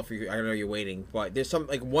won't spoil it for you. I know you're waiting, but there's some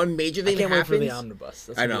like one major thing I can't that wait happens. for the omnibus.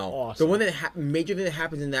 That's I gonna be know awesome. the one that major thing that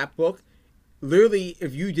happens in that book. Literally,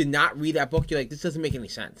 if you did not read that book, you're like, this doesn't make any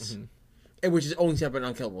sense. And which is only set up in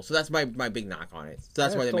Unkillable. So that's my big knock on it. So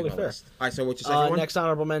that's why they totally make my fair. list. All right, so what's your second one? Next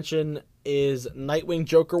honorable mention is Nightwing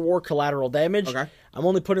Joker War Collateral Damage. Okay. I'm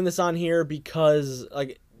only putting this on here because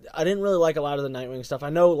like I didn't really like a lot of the Nightwing stuff. I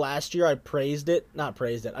know last year I not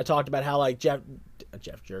praised it. I talked about how like Dan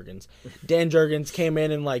Jurgens came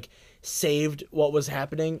in and like saved what was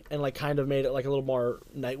happening and like kind of made it like a little more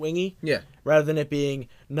Nightwing-y. Yeah. Rather than it being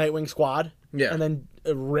Nightwing Squad. Yeah. And then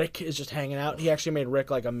Rick is just hanging out. He actually made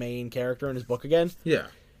Rick like a main character in his book again. Yeah.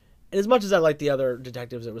 And as much as I liked the other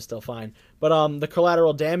detectives, it was still fine. But the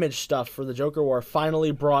Collateral Damage stuff for the Joker War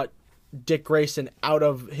finally brought Dick Grayson out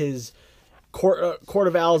of his Court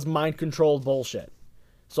of Owls mind-controlled bullshit.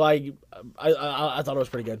 So I thought it was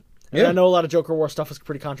pretty good. And I know a lot of Joker War stuff was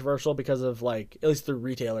pretty controversial because of like, at least through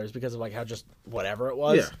retailers, because of like how just whatever it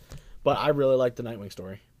was. Yeah. But I really liked the Nightwing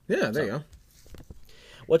story. Yeah, there you go.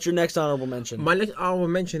 What's your next honorable mention? My next honorable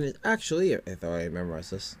mention is actually, I thought I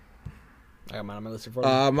memorized this. I got mine on my list for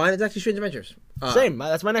you. Mine is actually Strange Adventures. Same.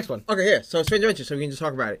 That's my next one. Okay, yeah. So Strange Adventures. So we can just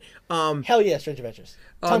talk about it. Hell yeah, Strange Adventures.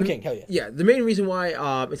 Tom King. Hell yeah. Yeah. The main reason why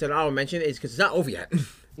it's an honorable mention is because it's not over yet.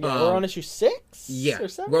 Yeah, we're on issue 6. Yeah. Or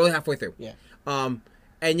 7? We're only halfway through. Yeah.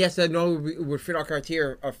 And yes, I know we would fit our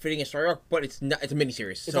criteria of fitting a story arc, but it's not. It's a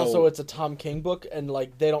miniseries. It's also a Tom King book, and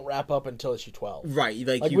like they don't wrap up until issue 12. Right.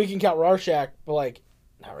 Like we can count Rorschach, but like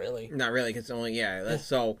not really. Not really, because it's only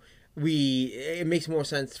so. It makes more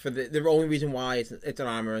sense for the only reason why it's an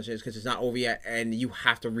honor is because it's not over yet, and you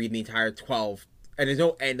have to read the entire 12, and there's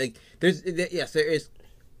no and like there is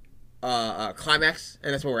climax,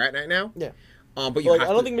 and that's where we're at right now. Yeah, but you I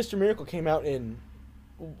don't think Mr. Miracle came out in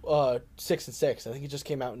 6 and 6. I think it just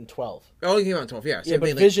came out in 12. It only came out in 12. Yeah, yeah,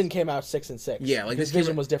 but Vision came out 6 and 6. Yeah, like this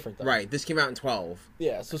Vision was different though. Right, this came out in 12.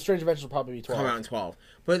 Yeah, so Strange Adventures will probably be 12. Come out in 12.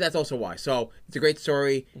 But that's also why. So it's a great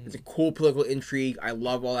story. It's a cool political intrigue. I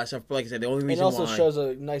love all that stuff. But like I said, the only reason it also shows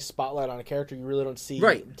a nice spotlight on a character you really don't see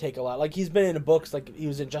take a lot. Like he's been in books, like he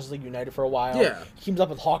was in Justice League United for a while. Yeah, he teams up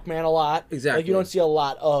with Hawkman a lot. Exactly. Like you don't see a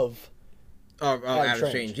lot of Adam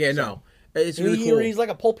Strange. Yeah, no, it's really cool. He's like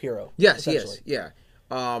a pulp hero. Yes, he is. Yeah.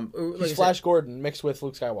 He's Flash Gordon mixed with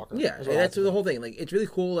Luke Skywalker. Yeah, that's the whole thing. Like, it's really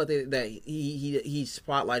cool that he's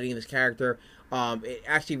spotlighting this character. It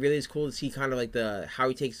actually really is cool to see kind of like how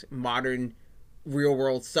he takes modern, real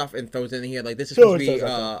world stuff and throws it in here. Like this is supposed to be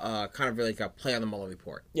kind of really like a play on the Mueller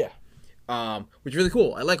report. Yeah. Which is really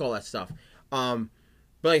cool. I like all that stuff. But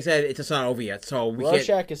like I said, it's just not over yet. So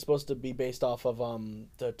Rorschach is supposed to be based off of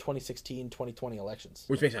the 2016-2020 elections.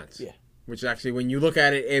 Which makes sense. Yeah. Which actually, when you look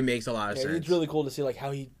at it, it makes a lot of sense. It's really cool to see like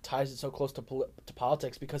how he ties it so close to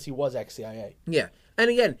politics because he was ex-CIA. Yeah,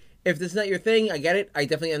 and again, if this is not your thing, I get it. I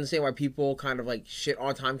definitely understand why people kind of like shit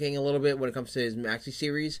on Tom King a little bit when it comes to his Maxi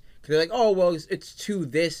series. Because they're like, oh, well, it's too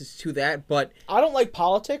this, it's too that. But I don't like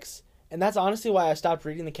politics, and that's honestly why I stopped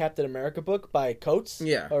reading the Captain America book by Coates.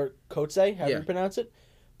 Yeah. Or Coates, however you pronounce it.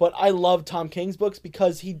 But I love Tom King's books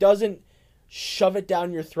because he doesn't shove it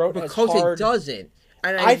down your throat as hard. Coates doesn't.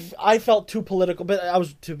 And I felt too political, but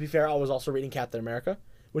to be fair, I was also reading Captain America,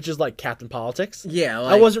 which is like Captain Politics. Yeah,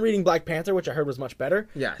 I wasn't reading Black Panther, which I heard was much better.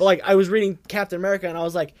 Yes. But like I was reading Captain America, and I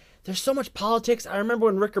was like, "There's so much politics." I remember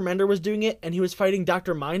when Rick Remender was doing it, and he was fighting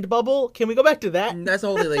Dr. Mindbubble. Can we go back to that? That's the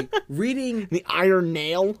whole thing. Like reading the Iron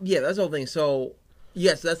Nail. Yeah, that's the whole thing. So.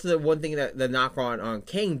 Yes, that's the one thing that the knock on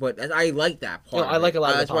King, but I like that part. I like a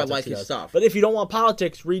lot of that's why I like his stuff. But if you don't want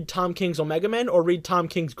politics, read Tom King's Omega Men or read Tom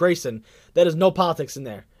King's Grayson. That is no politics in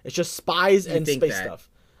there. It's just spies and space stuff.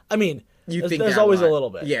 I mean, there's always a little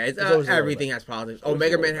bit. Yeah, everything has politics.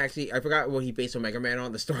 Omega Man actually, I forgot what he based Omega Man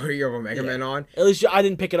on, the story of Omega Man on. At least I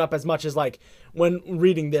didn't pick it up as much as like when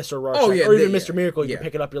reading this or Rorschach, or even Mr. Miracle. You can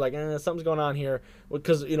pick it up. You're like, something's going on here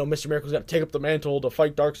because Mr. Miracle's got to take up the mantle to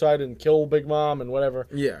fight Darkseid and kill Big Mom and whatever.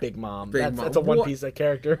 Yeah, Big Mom. That's a One Piece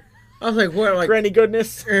character. I was like, what? Like Granny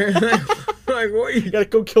Goodness. Like what? You gotta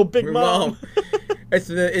go kill Big Mom. It's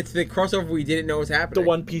the crossover we didn't know was happening. The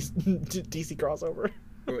One Piece DC crossover.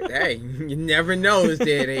 Hey, you never know this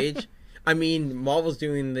day and age. I mean, Marvel's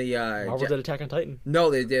doing the Marvel did Attack on Titan. No,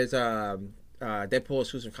 there's Deadpool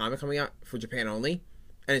exclusive comic coming out for Japan only,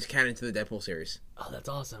 and it's canon to the Deadpool series. Oh, that's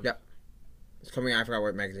awesome. Yep, it's coming out. I forgot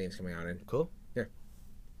what magazine it's coming out in. Cool. Yeah.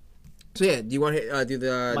 So yeah, do you want to do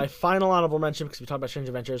the... My final honorable mention, because we talked about Strange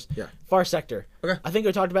Adventures. Yeah. Far Sector. Okay. I think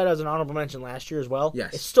we talked about it as an honorable mention last year as well.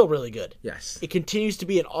 Yes. It's still really good. Yes. It continues to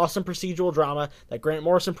be an awesome procedural drama that Grant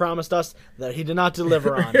Morrison promised us that he did not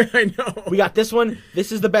deliver on. I know. We got this one.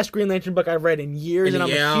 This is the best Green Lantern book I've read in years, and I'm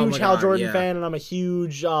a huge Hal Jordan fan, and I'm a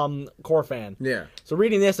huge Core fan. Yeah. So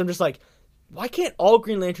reading this, I'm just like, why can't all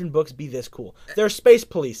Green Lantern books be this cool? They're space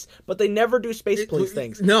police, but they never do space police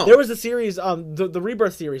things. No. There was a series, the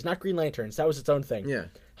Rebirth series, not Green Lanterns. That was its own thing. Yeah.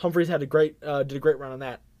 Humphreys had did a great run on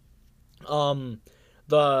that.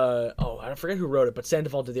 I forget who wrote it, but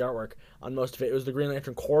Sandoval did the artwork on most of it. It was the Green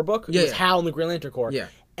Lantern Corps book. It was Hal and the Green Lantern Corps. Yeah.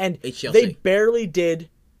 And HLC. they barely did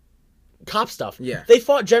cop stuff. Yeah. They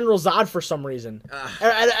fought General Zod for some reason.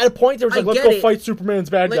 At a point, there was like, let's go fight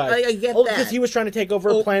Superman's bad guy. I get that. because he was trying to take over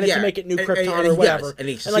a planet to make it New Krypton or whatever. And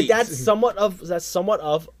like that's somewhat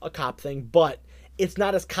of a cop thing, but it's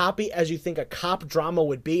not as copy as you think a cop drama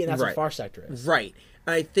would be, and that's what Far Sector is. Right.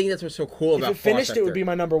 I think that's what's so cool about Far Sector. If it finished, it would be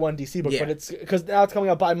my number one DC book, but it's because now it's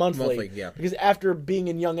coming out bi-monthly. Because after being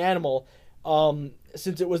in Young Animal,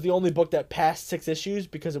 since it was the only book that passed 6 issues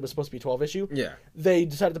because it was supposed to be 12 issue, they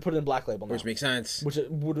decided to put it in Black Label now. Which makes sense. Which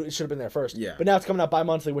it should have been there first. Yeah. But now it's coming out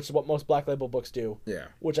bi-monthly, which is what most Black Label books do. Yeah.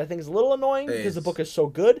 Which I think is a little annoying because the book is so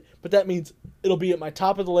good, but that means it'll be at my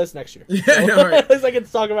top of the list next year. Yeah, I know, right? At least I can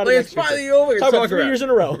talk about it next year. It's finally over. Talk about 3 years in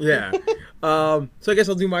a row. Yeah. So I guess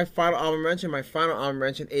I'll do my final honorable mention. My final honorable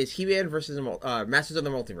mention is He-Man versus Masters of the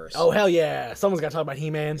Multiverse. Oh, hell yeah. Someone's got to talk about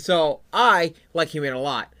He-Man. So I like He-Man a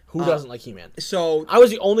lot. Who doesn't like He-Man? So I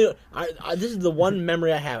was the only. This is the one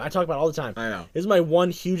memory I have. I talk about it all the time. I know. This is my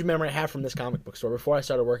one huge memory I have from this comic book store before I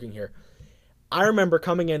started working here. I remember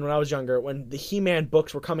coming in when I was younger when the He-Man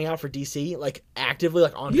books were coming out for DC, like actively,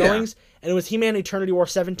 like ongoings, and it was He-Man Eternity War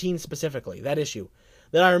 17 specifically, that issue.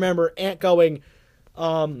 Then I remember Aunt going,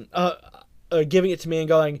 giving it to me and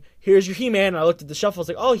going, here's your He-Man. And I looked at the shelf. I was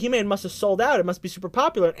like, oh, He-Man must have sold out. It must be super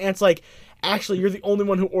popular. And Aunt's like, actually, you're the only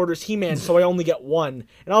one who orders He-Man, so I only get one.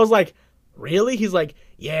 And I was like, really? He's like,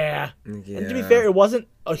 yeah. And to be fair, it wasn't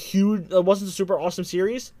a super awesome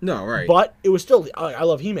series. No, right. But it was still, I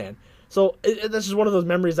love He-Man. So this is one of those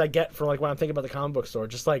memories I get for like when I'm thinking about the comic book store.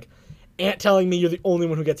 Just like Aunt telling me you're the only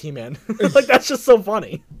one who gets He-Man. Like, that's just so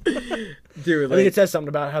funny. Dude, like, I mean, it says something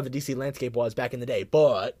about how the DC landscape was back in the day,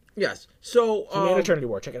 but... Yes. So... He-Man Eternity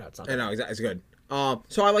War, check it out. It's I know, exactly. It's good.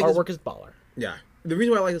 So I like artwork is baller. Yeah. The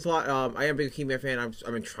reason why I like this a lot, I am a big He-Man fan. I've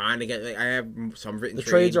been trying to get... Like, I have some written The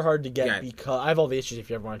trades are hard to get because... I have all the issues if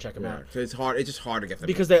you ever want to check them out. So it's hard. It's just hard to get them.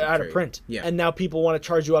 Because they're out of print. Yeah. And now people want to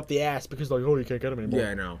charge you up the ass because they're like, oh, you can't get them anymore.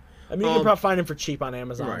 Yeah, I know. I mean, you can probably find them for cheap on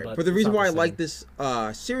Amazon. Right. But the reason why I like this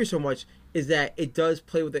series so much is that it does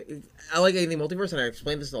play with it. I like anything multiverse, and I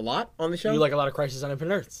explained this a lot on the show. You like a lot of Crisis on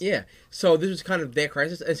Infinite Earths. Yeah. So this was kind of their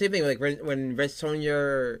crisis, and same thing like when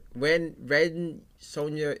Sonya Versal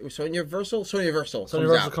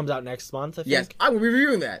comes out next month. I think. Yes, I will be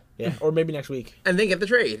reviewing that. Yeah, or maybe next week. And then get the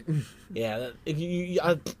trade. Yeah, I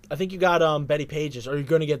think you got Betty Page's, or you're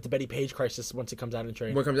going to get the Betty Page Crisis once it comes out in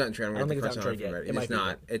trade. When it comes out in trade, I don't think it's out in trade yet. It's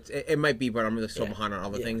not. It might be, but I'm just so behind on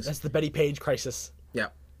other things. That's the Betty Page Crisis. Yeah.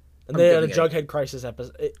 And they had a Jughead Crisis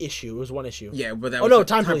issue. It was one issue. Yeah, but that was... Oh, no,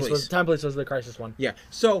 Time Police was the Crisis one. Yeah,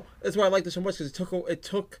 so that's why I like this so much, because it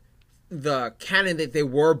took the canon that they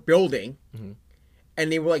were building, and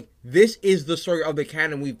they were like, this is the story of the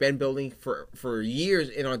canon we've been building for years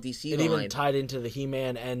in our DC line. It even tied into the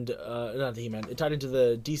He-Man and... not the He-Man. It tied into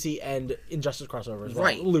the DC and Injustice crossover as well.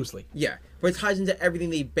 Right. Loosely. Yeah. But it ties into everything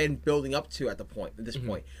they've been building up to at this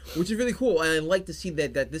point, which is really cool. And I like to see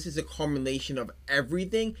that this is a culmination of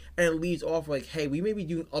everything, and it leads off like, hey, we may be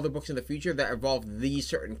doing other books in the future that involve these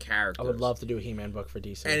certain characters. I would love to do a He-Man book for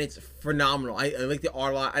DC. And it's phenomenal. I like the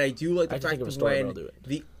art a lot, and I do like the fact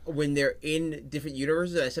that when they're in different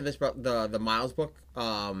universes, I said this about the Miles book,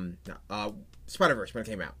 Spider-Verse, when it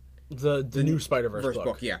came out. The new Spider-Verse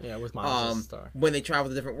book. Yeah. Yeah, with Miles as a star. When they travel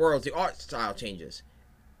to different worlds, the art style changes.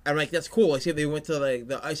 I'm like, that's cool. I see they went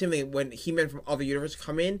to I see when He-Man from other universes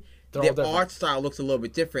come in, the art style looks a little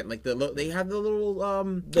bit different. Like they have the little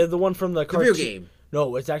the one from the video game.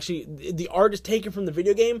 No, it's actually the art is taken from the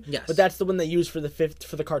video game. Yes, but that's the one they used for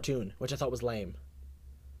the cartoon, which I thought was lame.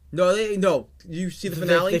 No, you see the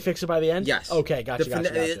finale. They fix it by the end. Yes. Okay,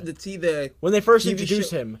 gotcha. When they first introduce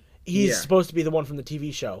him, he's supposed to be the one from the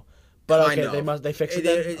TV show. But okay, they fix it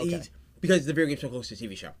then? Okay. Because the video game's so close to the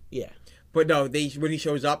TV show. Yeah. But no, when he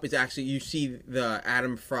shows up, it's actually you see the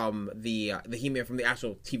Adam from the He-Man from the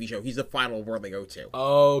actual TV show. He's the final world they go to.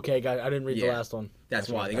 Oh, okay, got it. I didn't read the last one. That's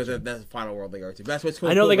why that's the final world they go to. But that's what's cool.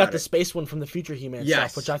 I know they got the space one from the future He-Man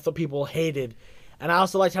stuff, which I thought people hated, and I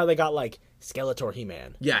also liked how they got like Skeletor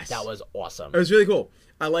He-Man. Yes. That was awesome. It was really cool.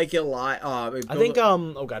 I like it a lot. I think,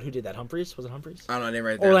 oh god, who did that? Humphreys? Was it Humphreys? I don't know, I didn't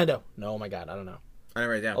write it down. Orlando. No, oh my god, I don't know. I didn't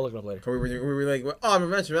write it down. I'll look it up later. We were like, oh, I'm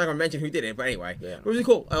not going to mention who did it, but anyway. Yeah. It was really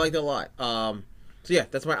cool. I liked it a lot. So yeah,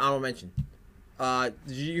 that's my honorable mention.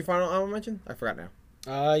 Did you find an honorable mention? I forgot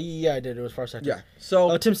now. Yeah, I did. It was Far Sector. Yeah.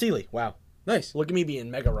 So. Tim Seeley. Wow. Nice. Look at me being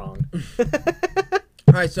mega wrong.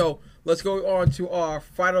 All right, so let's go on to our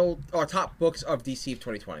top books of DC of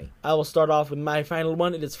 2020. I will start off with my final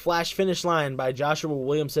one. It is Flash Finish Line by Joshua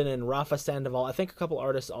Williamson and Rafa Sandoval. I think a couple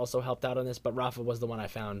artists also helped out on this, but Rafa was the one I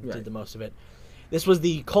found did the most of it. This was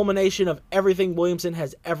the culmination of everything Williamson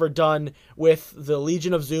has ever done, with the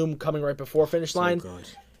Legion of Zoom coming right before Finish Line. So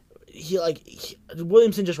good.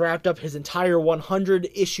 Williamson just wrapped up his entire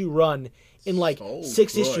 100-issue run in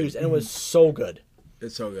 6 issues, and it was so good.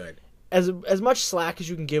 It's so good. As much slack as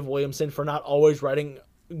you can give Williamson for not always writing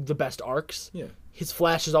the best arcs, his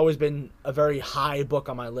Flash has always been a very high book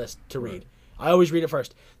on my list to read. I always read it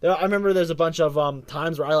first. I remember there's a bunch of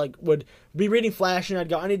times where I would be reading Flash and I'd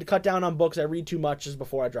go, I need to cut down on books. I read too much just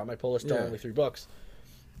before I drop my pull list to only 3 books.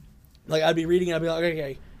 I'd be reading and I'd be like,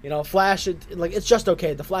 okay, Flash, it's just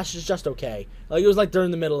okay. The Flash is just okay. It was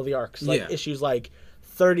during the middle of the arcs, issues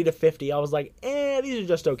 30 to 50. I was like, these are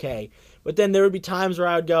just okay. But then there would be times where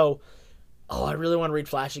I would go, oh, I really want to read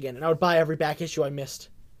Flash again. And I would buy every back issue I missed.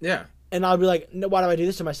 Yeah. And I'd be like, no, why do I do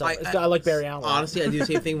this to myself? I like Barry Allen. Honestly, I do the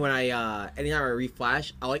same thing when anytime I read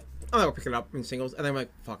Flash, I'm gonna pick it up in singles, and then I'm like,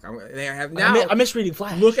 fuck, I miss reading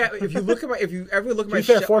Flash. If you ever look at my to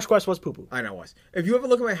be fair, Force Quest was poo-poo. I know it was. If you ever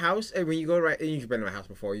look at my house, and when you go to you've been to my house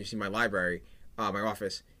before, you see my library, my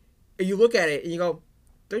office, and you look at it and you go,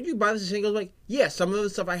 don't you buy this in singles? Like, yeah, some of the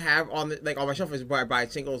stuff I have on on my shelf is where I buy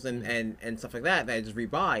singles and stuff like that I just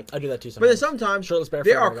rebuy. I do that too sometimes. But then sometimes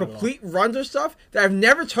there are complete runs of stuff that I've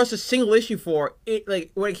never touched a single issue for it,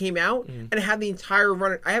 when it came out, and I have the entire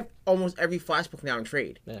run. I have almost every Flash book now in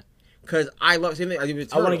trade. Yeah. Because I love same thing. I do with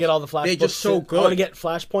Turtles. I want to get all the Flash. They're books just so good. I want to get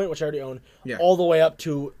Flashpoint, which I already own, all the way up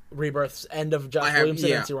to Rebirth's end of Josh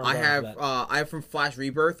Williamson. And see where I have from Flash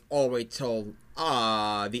Rebirth all the way till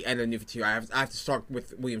the end of New 52. I have to start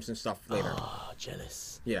with Williamson stuff later. Oh,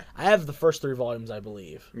 jealous. Yeah. I have the first 3 volumes, I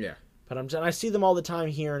believe. Yeah. But I see them all the time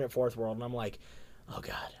here and at Fourth World, and I'm like, oh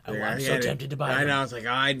god, I'm so tempted to buy them. I know.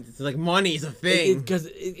 It's like money's a thing because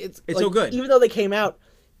it's so good. Even though they came out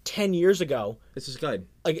 10 years ago, this is good.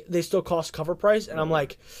 They still cost cover price, and I'm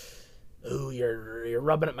like, ooh, you're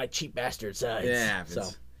rubbing at my cheap bastard sides. Yeah. So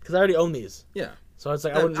because I already own these. Yeah. So it's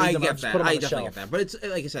I wouldn't read them. I just put them on the shelf. Get that. But it's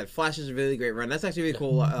like I said, Flash is a really great run. That's actually a really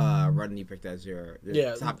cool run you picked as your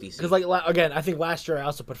top DC. Because again, I think last year I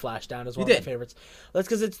also put Flash down as one of my favorites. That's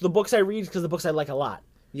because it's the books I read because the books I like a lot.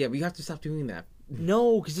 Yeah, but you have to stop doing that.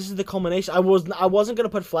 No, because this is the culmination. I wasn't gonna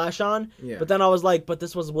put Flash on, but then I was like, but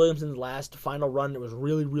this was Williamson's last final run. It was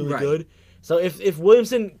really, really good. So if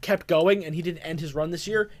Williamson kept going and he didn't end his run this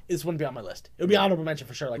year, this wouldn't be on my list. It would be honorable mention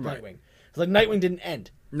for sure, like Nightwing. Because Nightwing didn't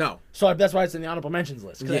end. No. So that's why it's in the honorable mentions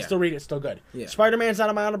list. Because I still read it, it's still good. Yeah. Spider-Man's not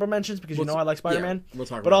on my honorable mentions because I like Spider-Man. Yeah, we'll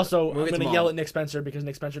talk about but also, I'm going to yell at Nick Spencer because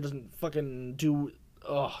Nick Spencer doesn't fucking do...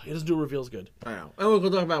 he doesn't do reveals good. I know. And we'll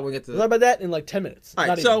talk about when we get to... We'll talk about that in 10 minutes. All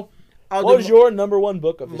right, so... What was your number 1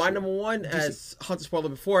 book of this My year? number 1, as Hunter spoiled it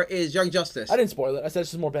before, is Young Justice. I didn't spoil it. I said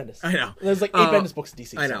it's just more Bendis. I know. There's 8 Bendis books in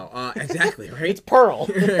DC. I know. Exactly, right? It's Pearl.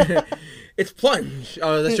 It's Plunge.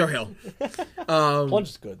 That's Joe Hill. Plunge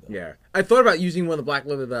is good, though. Yeah. I thought about using one of the Black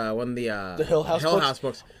Litter, the Hill House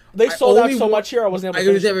books. They sold out so much here, I wasn't able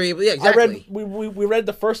to finish them. Yeah, exactly. We read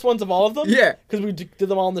the first ones of all of them. Yeah. Because we did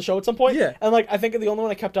them all on the show at some point. Yeah. And I think the only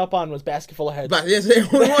one I kept up on was Basket Full of Heads. But that's the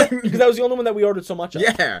only one. Because that was the only one that we ordered so much of.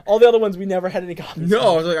 Yeah. All the other ones we never had any copies of.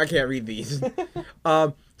 I was like, I can't read these.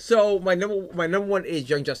 So my number 1 is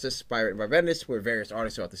Young Justice by Bendis with various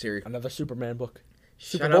artists throughout the series. Another Superman book.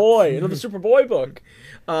 Superboy, another Superboy book.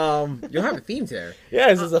 You'll have a theme there. Yeah,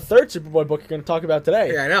 this is the 3rd Superboy book you're going to talk about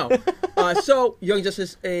today. Yeah, I know. So Young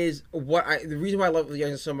Justice is the reason why I love Young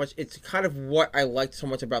Justice so much. It's kind of what I liked so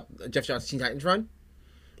much about Jeff Johns' Teen Titans run,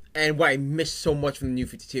 and what I missed so much from the New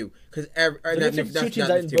 52. Because the New 52 Teen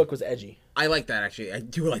Titans book was edgy. I like that actually. I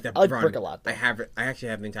do like that. I like Brick a lot. Though. I have it. I actually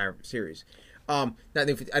have the entire series. Not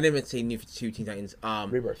New 50, I didn't even say New 52 Teen Titans.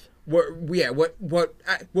 Rebirth. What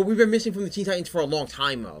we've been missing from the Teen Titans for a long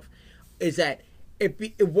time is that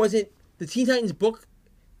it wasn't the Teen Titans book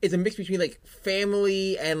is a mix between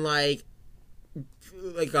family and like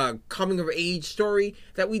a coming of age story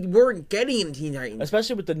that we weren't getting in Teen Titans,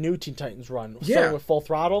 especially with the new Teen Titans run. Starting with Full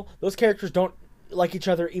Throttle, those characters don't like each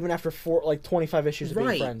other even after 25 issues of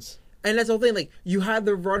being friends. And that's the whole thing. Like, you had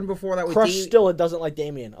the run before that with Crush Damian. still it doesn't like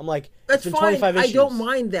Damian. I'm like, That's it's been fine. 25 issues. I don't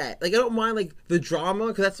mind that. Like, I don't mind like the drama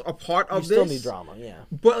because that's a part of You this. still need drama, yeah.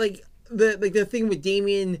 But like the thing with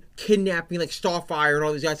Damian kidnapping like Starfire and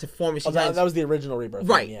all these guys to form. That was the original Rebirth.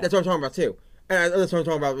 Right. One, yeah. That's what I'm talking about too. And that's what I'm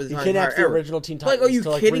talking about. With He kidnaps the original Teen Titans Like, are you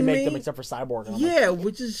to kidding remake me? them except for Cyborg. And I'm Yeah,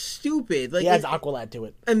 which is stupid. Like, he adds Aqualad to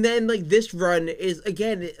it. and then like this run is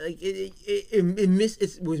again like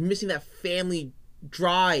it was missing that family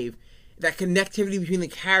drive, that connectivity between the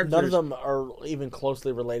characters. None of them are even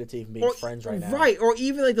closely related to even being friends right now. Right, or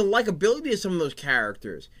even like the likability of some of those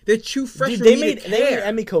characters. They're too fresh. Dude, for they me made to care.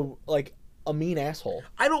 Emiko like a mean asshole.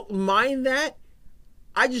 I don't mind that.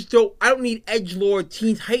 I just don't. I don't need edgelord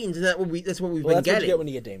Teen Titans, and that's what we've Well, been that's getting. what you get when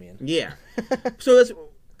you get Damian. Yeah. So that's,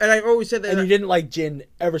 and I've always said that. And you didn't like Jin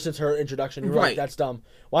ever since her introduction. You're Right. like, that's dumb.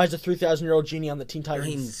 Why is a 3,000-year-old genie on the Teen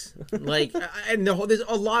Titans? Like, and there's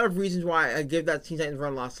a lot of reasons why I give that Teen Titans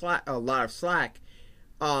run a lot of slack.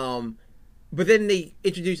 But then they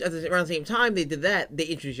introduced around the same time they did that. They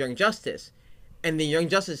introduced Young Justice, and then Young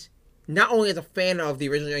Justice. Not only as a fan of the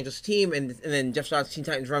original Young Justice team, and then Jeff Johns' Teen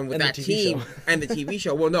Titans run with And that the TV team show. and the TV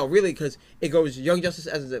show. Well, no, really, because it goes Young Justice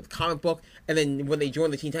as a comic book, and then when they join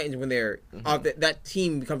the Teen Titans, when they're that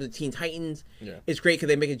team becomes the Teen Titans. Yeah. It's great because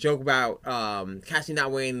they make a joke about Cassie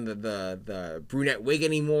not wearing the brunette wig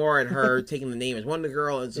anymore, and her taking the name as Wonder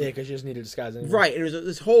Girl. And Yeah, because she just needed disguise anyway. right. It was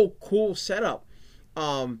this whole cool setup.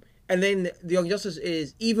 And then the Young Justice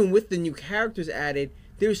is, even with the new characters added,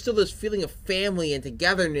 there's still this feeling of family and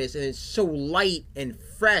togetherness, and it's so light and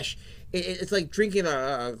fresh. It's like drinking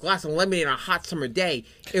a glass of lemonade on a hot summer day.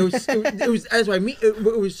 It was that's what I mean.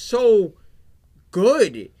 It was so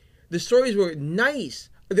good. The stories were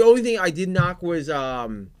nice. The only thing I did knock was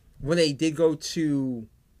when they did go to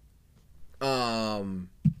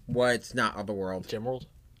what's not Otherworld, Gemworld?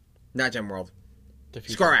 not Gemworld, The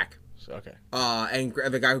future. Skarak. Okay. And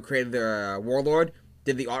the guy who created the Warlord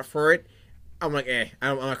did the art for it. I'm like,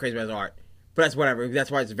 I'm not crazy about his art, but that's whatever.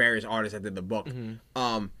 That's why it's various artists that did the book.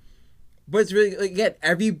 But it's really, like, again,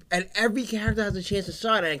 every character has a chance to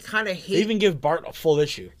shine, and I kind of hate. They even give Bart a full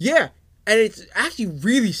issue. Yeah, and it's actually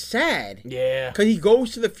really sad. Yeah. Because he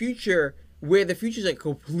goes to the future where the future's like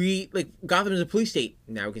complete, like Gotham is a police state.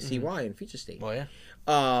 Now we can see why in Future State. Well,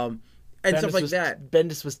 yeah. And stuff like that.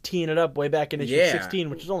 Bendis was teeing it up way back in issue Yeah.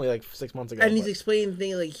 16, which was only like 6 months ago. And he's but- explaining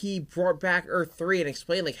things like he brought back Earth 3 and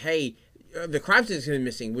explained, like, hey, the crime scene is going to be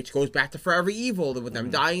missing, which goes back to Forever Evil, with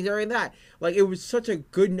them dying during that. Like, it was such a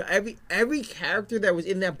good... Every character that was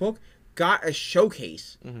in that book got a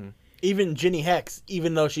showcase. Even Ginny Hex,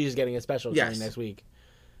 even though she's getting a special Yes. coming next week.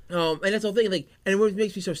 And that's the whole thing. Like, and what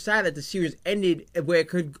makes me so sad that the series ended where it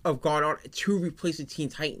could have gone on to replace the Teen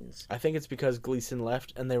Titans. I think it's because Gleason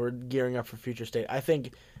left and they were gearing up for Future State. I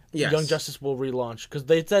think Yes. Young Justice will relaunch because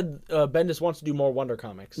they said Bendis wants to do more Wonder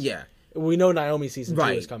Comics. Yeah. We know Naomi season 2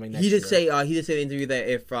 Right. is coming next He did year. say in the interview that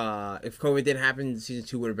if COVID didn't happen, season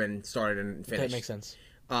 2 would have been started and finished. That makes sense.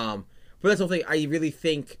 But that's the whole thing. I really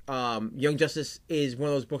think Young Justice is one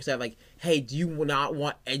of those books that, like, hey, do you not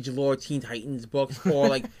want edgelord Teen Titans books, or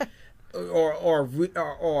like,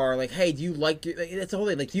 or like, hey, do you like? That's the whole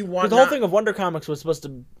thing. Like, you want But the whole thing of Wonder Comics was supposed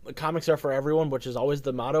to comics are for everyone, which is always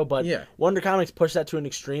the motto. But Yeah. Wonder Comics pushed that to an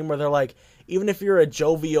extreme where they're like, even if you're a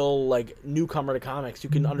jovial like newcomer to comics,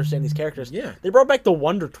 you can understand these characters. Yeah. They brought back the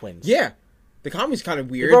Wonder Twins. Yeah, the comic's kind of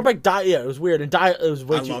They weird. brought back it was weird and it was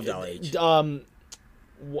way I too. loved LH.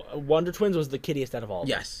 Wonder Twins was the kiddiest out of all. Of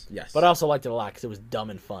them. Yes. But I also liked it a lot because it was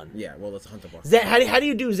dumb and fun. yeah, well, let's hunt the book. How do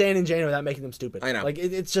you do Zan and Jane without making them stupid? I know. Like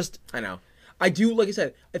it's just I know. I do, like I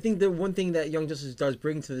said, I think the one thing that Young Justice does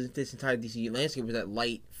bring to this entire DC landscape is that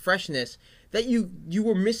light freshness that you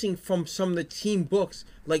were missing from some of the team books,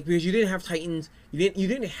 like, because you didn't have Titans, you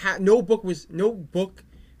didn't have no book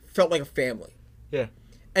felt like a family, yeah.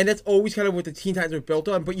 and that's always kind of what the Teen Titans were built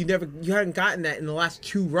on. But you hadn't gotten that in the last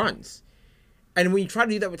 2 runs, and when you try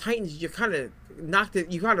to do that with Titans, you kind of knocked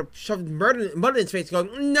it, you kind of shoved mud in his face,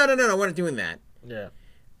 going, no, we're not doing that. Yeah.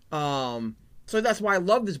 So that's why I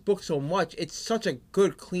love this book so much. It's such a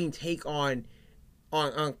good, clean take on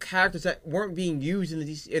characters that weren't being used in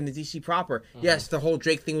the DC proper. Yes, the whole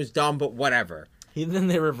Drake thing was dumb, but whatever. Then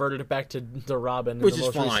they reverted it back to the Robin in Which the is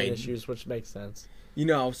most recent fine. issues, which makes sense.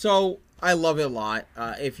 So I love it a lot.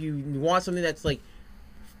 If you want something that's like,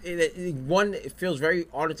 it feels very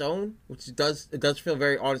on its own, which it does feel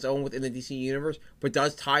very on its own within the DC universe, but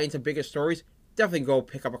does tie into bigger stories. Definitely go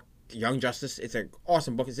pick up a Young Justice. It's an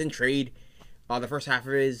awesome book. It's in trade. The first half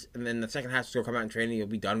of it is, and then the second half will come out in trade, and you'll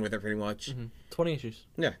be done with it pretty much. 20 issues.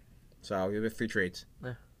 Yeah. So you'll have 3 trades.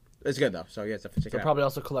 Yeah. It's good though. So yeah, definitely check it They'll out. probably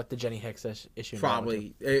also collect the Jenny Hicks issue.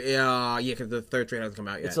 Probably. Yeah, because the third trade hasn't come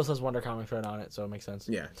out yet. It still says Wonder Comics right on it, so it makes sense.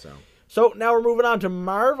 Yeah. So now we're moving on to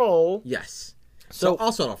Marvel. Yes. So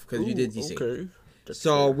I'll start off because you did DC. Okay.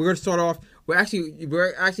 So we're gonna start off. We're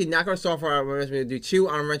actually not gonna start off. We're gonna do 2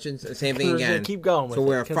 honorable mentions. The same thing We're again. gonna keep going with So it.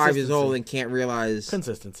 we're 5 years old and can't realize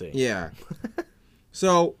Consistency. Yeah.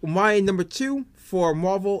 So my number 2 for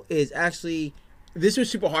Marvel is actually. This was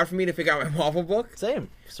super hard for me to figure out my Marvel book. Same.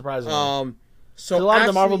 Surprisingly. So a lot actually, of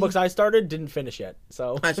the Marvel books I started didn't finish yet.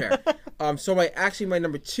 So that's fair. So my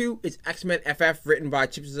number 2 is X-Men FF, written by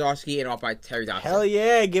Chip Zdarsky and art by Terry Dodson. hell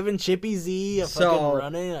yeah, giving Chippy Z a fucking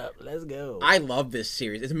running up. Let's go. I love this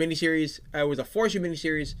series. It's a miniseries. It was a 4-issue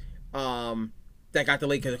miniseries that got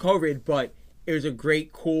delayed because of COVID, but it was a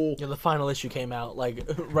great, cool. Yeah, the final issue came out like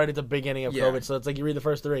right at the beginning of COVID, so it's like you read the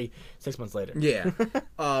first 3 6 months later. Yeah.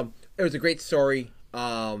 It was a great story.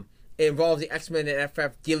 It involves the X-Men and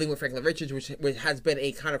FF dealing with Franklin Richards, which has been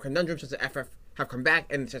a kind of conundrum since the FF have come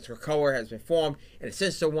back and since Krakoa has been formed, and the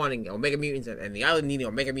Sinister wanting Omega Mutants and the Island needing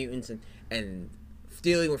Omega Mutants and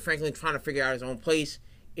dealing with Franklin trying to figure out his own place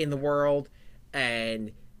in the world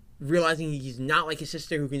and realizing he's not like his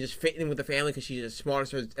sister who can just fit in with the family because she's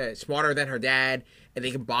smarter than her dad and they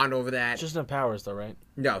can bond over that. Just no powers though, right?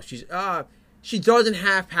 No, she doesn't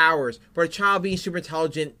have powers, but a child being super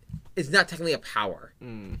intelligent is not technically a power.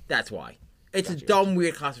 That's why. It's a dumb,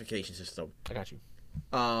 weird classification system. I got you.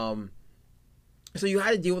 So you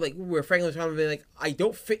had to deal with like where Franklin's trying to be like, I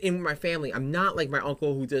don't fit in with my family. I'm not like my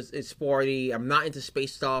uncle who is sporty. I'm not into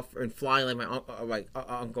space stuff and flying like my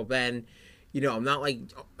Uncle Ben. You know, I'm not like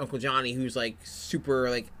Uncle Johnny who's like super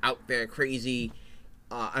like out there crazy.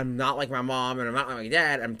 I'm not like my mom and I'm not like my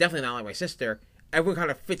dad. I'm definitely not like my sister. Everyone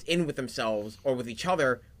kind of fits in with themselves or with each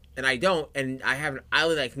other, and I don't. And I have an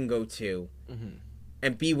island I can go to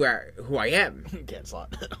and be who I am. Dan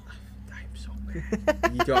Slott. I'm so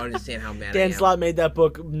mad. You don't understand how mad I Dan am. Slott made that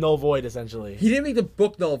book null void essentially. He didn't make the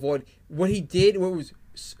book null void. What he did was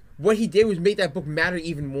make that book matter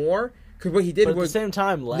even more. Because what he did but was at the same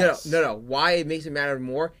time less. No. Why it makes it matter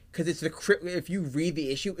more? Because it's if you read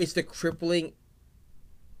the issue, it's the crippling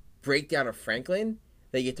breakdown of Franklin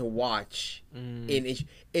that you get to watch in issue.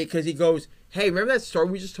 Because he goes, hey, remember that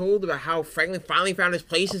story we just told about how Franklin finally found his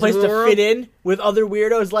place in the world? To fit in with other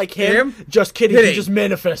weirdos like him? Just kidding. He just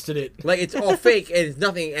manifested it. Like, it's all fake and it's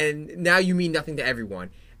nothing, and now you mean nothing to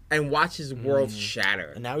everyone. And watch his world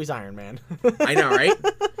shatter. And now he's Iron Man. I know, right?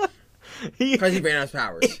 Because he ran out of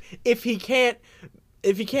powers. If he can't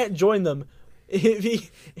join them, if he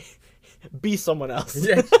be someone else.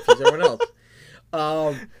 Yes, be someone else.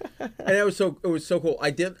 And it was so cool.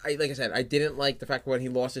 Like I said, I didn't like the fact when he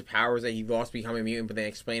lost his powers that he lost becoming a mutant, but they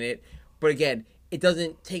explain it. But again, it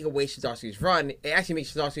doesn't take away Zdarsky's run. It actually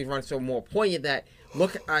makes Zdarsky's run so more poignant that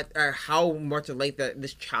look at how much of length that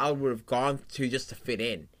this child would have gone to just to fit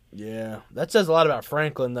in. Yeah, that says a lot about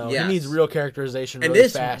Franklin, though. Yes. He needs real characterization and really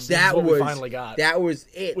fast. This is what we finally got. That was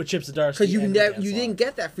it. With Chip Zdarsky. Because you didn't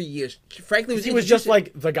get that for years. Franklin was just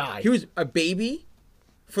like the guy. He was a baby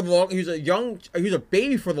for the long. He was a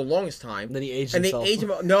baby for the longest time. And then he aged himself. And they aged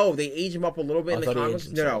him up. No, they aged him up a little bit in the comics.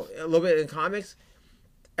 No, a little bit in comics.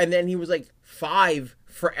 And then he was like 5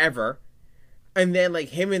 forever. And then like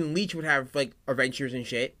him and Leech would have like adventures and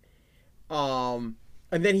shit.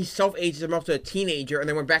 And then he self-aged him up to a teenager, and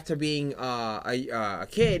then went back to being a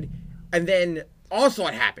kid, and then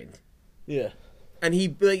Onslaught happened. Yeah.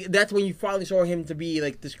 And that's when you finally saw him to be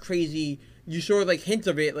like this crazy. You saw like hints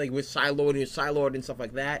of it, like with Psylord and stuff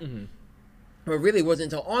like that. Mm-hmm. But really, it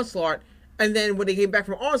wasn't until Onslaught. And then when they came back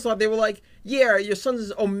from Onslaught, they were like, "Yeah, your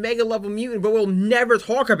son's Omega level mutant, but we'll never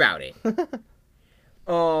talk about it."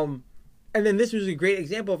 And then this was a great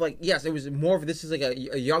example of like, yes, it was more of this is like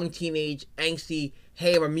a young teenage angsty.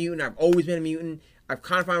 Hey, I'm a mutant. I've always been a mutant. I've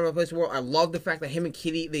kind of found my place in the world. I love the fact that him and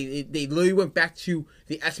Kitty, they literally went back to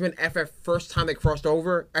the X-Men FF first time they crossed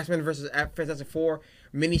over. X-Men versus Fantastic Four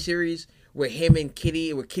miniseries where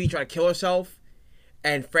Kitty tried to kill herself.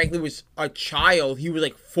 And Franklin was a child. He was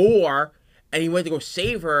like 4 and he went to go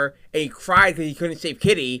save her and he cried because he couldn't save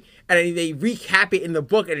Kitty. And then they recap it in the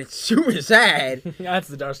book and it's super sad. That's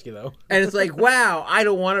Zdarsky though. And it's like, wow, I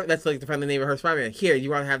don't want to. That's like the friendly name of her Spider-Man. Here, you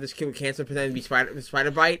want to have this kid with cancer pretend to be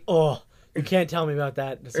Spider Bite? Oh. You can't tell me about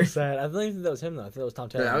that. It's so sad. I don't even think that was him, though. I thought that was Tom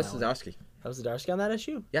Taylor. No, that was Zdarsky. That was Zdarsky on that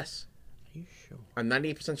issue? Yes. Are you sure? I'm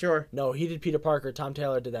 98% sure. No, he did Peter Parker. Tom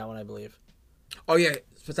Taylor did that one, I believe. Oh, yeah.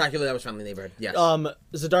 Spectacular. That was Friendly Neighborhood. Yes.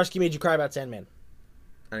 Zdarsky made you cry about Sandman.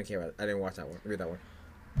 I didn't care about it. I didn't watch that one. Read that one.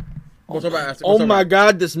 Oh my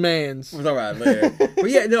God, this man's. We'll talk about it later. But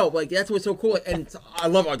yeah, no, like, that's what's so cool. And I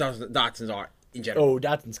love Dotson's art. in general. Oh,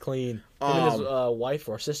 Dotson's clean. Him and his wife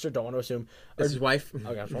or sister, don't want to assume. His wife.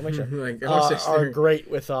 Okay, I just want to make sure. Like, are great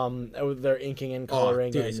with their inking and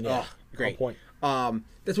coloring. Dude, and, great. Point.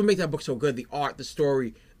 That's what makes that book so good. The art, the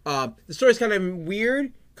story. The story's kind of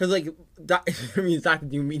weird because, like, it's Doctor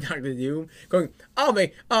Doom, Doctor Doom, going, "Oh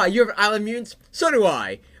man, you have island mutants? So do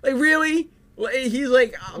I." Like, really? He's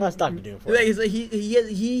like, that's Doctor Doom. For like, he's like,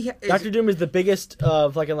 he Doctor Doom is the biggest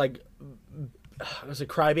fucking like. It was a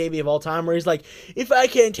crybaby of all time, where he's like, "If I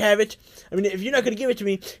can't have it, I mean, if you're not going to give it to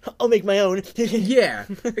me, I'll make my own." Yeah,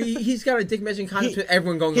 he's got a dick measuring contest with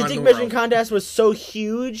everyone going on in the world. His dick measuring contest was so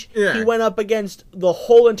huge, he went up against the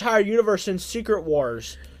whole entire universe in Secret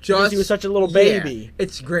Wars. Because he was such a little baby.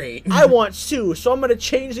 It's great. I want Sue, so I'm going to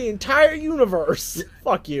change the entire universe.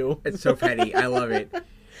 Fuck you. It's so petty. I love it.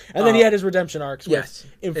 And then he had his redemption arcs. Yes,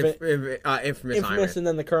 Infamous, and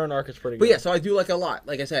then the current arc is pretty good. But yeah, so I do like it a lot.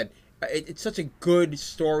 Like I said, it's such a good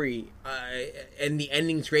story, and the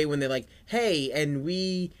ending's great when they're like, "Hey, and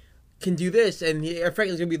we can do this," and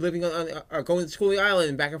Franklin's gonna be living on going to school on the island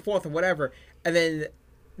and back and forth or whatever. And then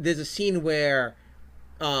there's a scene where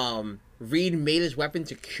Reed made his weapon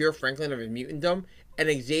to cure Franklin of his mutantdom,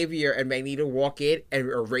 and Xavier and Magneto walk in and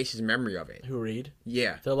erase his memory of it. Who, Reed?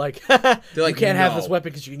 Yeah, they're like, you can't have this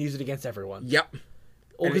weapon because you can use it against everyone. Yep.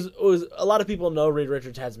 Well, because a lot of people know Reed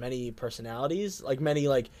Richards has many personalities, like many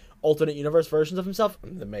alternate universe versions of himself.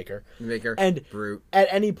 The Maker, and Brute. At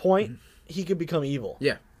any point, he could become evil.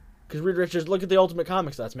 Yeah. Because Reed Richards, look at the Ultimate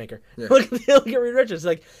Comics, that's Maker. Yeah. Look at Reed Richards.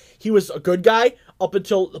 Like, he was a good guy up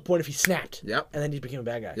until the point if he snapped. Yep. And then he became a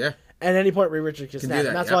bad guy. Yeah. And at any point, Reed Richards could snap. That,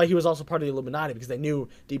 and that's why he was also part of the Illuminati, because they knew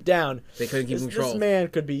deep down they couldn't keep control. This man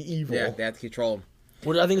could be evil. Yeah, they had to control him.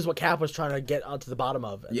 Which I think is what Cap was trying to get onto the bottom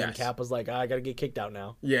of. And yes. then Cap was like, I gotta get kicked out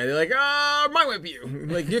now. Yeah, they're like, my whip you.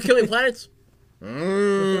 Like, you're killing planets? You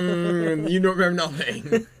don't remember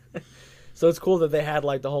nothing. So it's cool that they had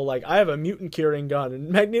the whole I have a mutant curing gun, and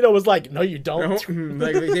Magneto was like, no, you don't. No.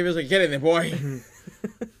 Like Xavier's like, get in there, boy.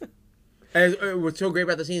 And what's so great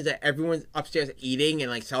about the scene is that everyone's upstairs eating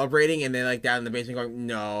and celebrating, and they're down in the basement going,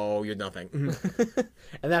 "No, you're nothing."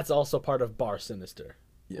 And that's also part of Bar Sinister.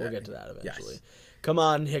 Yeah. We'll get to that eventually. Yes. Come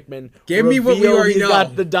on, Hickman. Give me what we already know. He's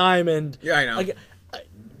got the diamond. Yeah, I know.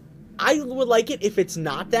 I would like it if it's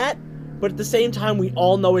not that, but at the same time, we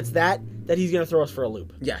all know it's that he's gonna throw us for a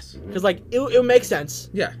loop. Yes. Because it makes sense.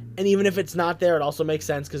 Yeah. And even if it's not there, it also makes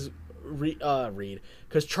sense because Reed,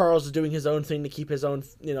 because Charles is doing his own thing to keep his own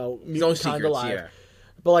mutant kind alive. Yeah.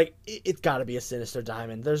 But it's got to be a Sinister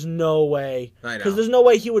diamond. There's no way. I know. Because there's no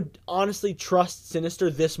way he would honestly trust Sinister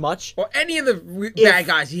this much. Or any of the bad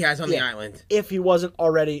guys he has on the island. If he wasn't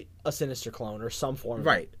already a Sinister clone or some form.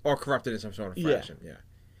 Right. Or corrupted in some sort of fashion. Yeah.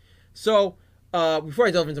 So, before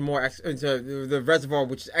I delve into more into the reservoir,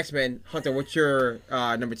 which is X-Men, Hunter, what's your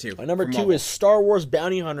number 2? My number 2 is Star Wars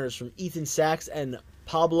Bounty Hunters from Ethan Sachs and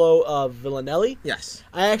Pablo Villanelli. Yes.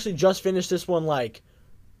 I actually just finished this one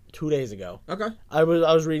 2 days ago. Okay. I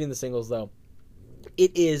was reading the singles though.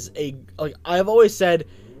 It is I've always said,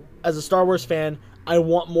 as a Star Wars fan, I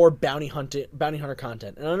want more bounty hunter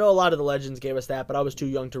content. And I know a lot of the Legends gave us that, but I was too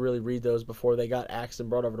young to really read those before they got axed and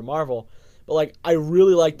brought over to Marvel. But I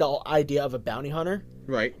really like the idea of a bounty hunter.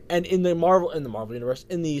 Right. And in the Marvel universe,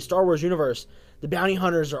 in the Star Wars universe, the bounty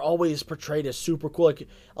hunters are always portrayed as super cool.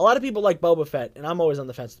 A lot of people like Boba Fett, and I'm always on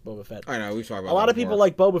the fence with Boba Fett. I know, we've talked about a lot of people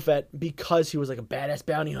like Boba Fett because he was a badass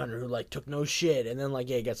bounty hunter who took no shit, and then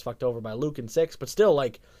he gets fucked over by Luke in 6. But still,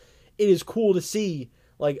 it is cool to see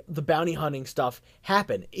the bounty hunting stuff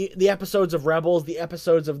happen. The episodes of Rebels, the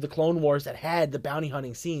episodes of the Clone Wars that had the bounty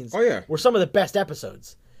hunting scenes, were some of the best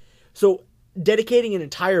episodes. So dedicating an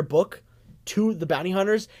entire book to the bounty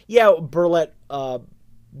hunters,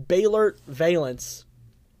 Baylor Valance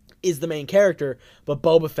is the main character, but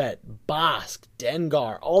Boba Fett, Bossk,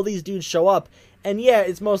 Dengar, all these dudes show up, and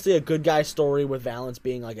it's mostly a good guy story with Valance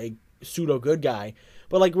being a pseudo good guy,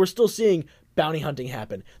 but we're still seeing bounty hunting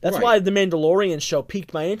happen. That's why the Mandalorian show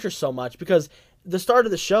piqued my interest so much, because the start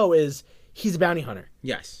of the show is he's a bounty hunter.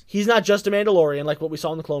 Yes. He's not just a Mandalorian like what we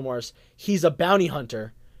saw in the Clone Wars. He's a bounty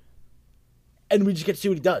hunter, and we just get to see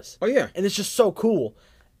what he does. Oh yeah. And it's just so cool.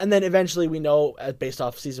 And then eventually we know, based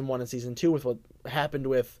off Season 1 and Season 2, with what happened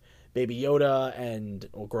with Baby Yoda and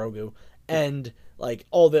Grogu, and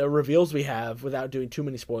all the reveals we have, without doing too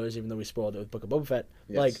many spoilers, even though we spoiled it with Book of Boba Fett,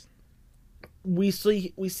 we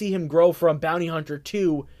see him grow from bounty hunter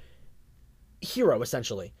to hero,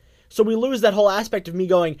 essentially. So we lose that whole aspect of me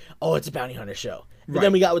going, oh, it's a bounty hunter show. But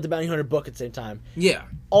then we got with the bounty hunter book at the same time. Yeah.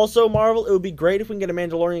 Also, Marvel, it would be great if we can get a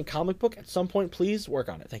Mandalorian comic book at some point. Please work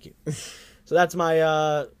on it. Thank you. So that's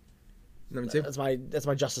my Number 2. That's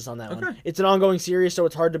my justice on that one. Okay. It's an ongoing series, so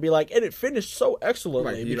it's hard to be like, and it finished so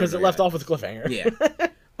excellently Right, because it left off with a cliffhanger. Yeah. All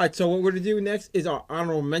right, so what we're going to do next is our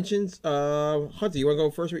honorable mentions. Hunter, you want to go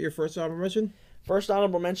first with your first honorable mention? First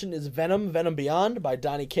honorable mention is Venom Beyond by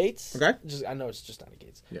Donny Cates. Okay. I know it's just Donny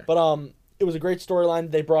Cates. Yeah. But it was a great storyline.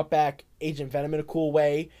 They brought back Agent Venom in a cool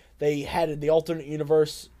way. They had the alternate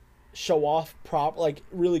universe show off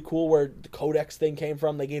really cool where the Codex thing came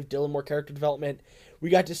from. They gave Dylan more character development. We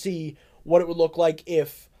got to see what it would look like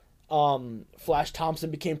if Flash Thompson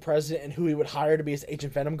became president and who he would hire to be his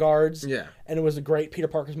Agent Venom guards. Yeah. And it was a great. Peter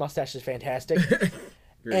Parker's mustache is fantastic.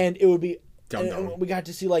 And it would be... And we got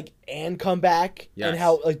to see Anne come back and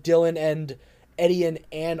how Dylan and Eddie and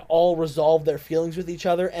Anne all resolve their feelings with each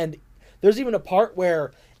other. And there's even a part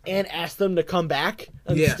where Anne asked them to come back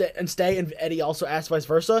and stay, and Eddie also asked vice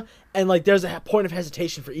versa. And there's a point of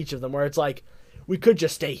hesitation for each of them where it's we could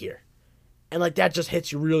just stay here, and that just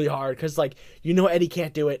hits you really hard because Eddie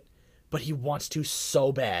can't do it, but he wants to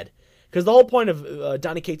so bad. Because the whole point of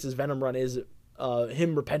Donny Cates' Venom run is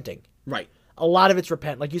him repenting. Right. A lot of it's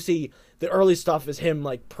repent. You see, the early stuff is him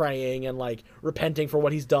praying and repenting for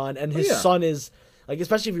what he's done, and his son is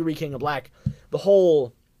especially if you read King of Black, the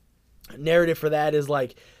whole narrative for that is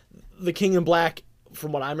the King in Black,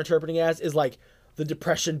 from what I'm interpreting as, is the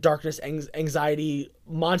depression, darkness, anxiety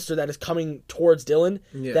monster that is coming towards Dylan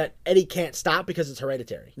that Eddie can't stop because it's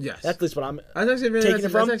hereditary. Yes, that's at least what I'm taking it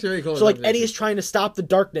from. That's really cool. So Eddie is trying to stop the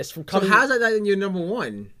darkness from coming. So how's that in your number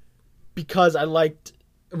 1? Because I liked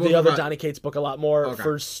the other Donny Cates book a lot more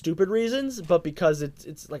for stupid reasons, but because it's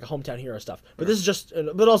a hometown hero stuff. But this is just,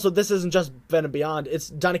 but also this isn't just Venom Beyond. It's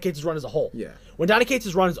Donny Cates' run as a whole. Yeah. When Donny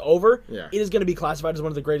Cates' run is over, it is going to be classified as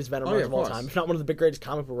one of the greatest Venom runs of all time, if not one of the greatest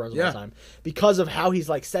comic book runs of all time, because of how he's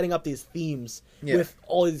setting up these themes with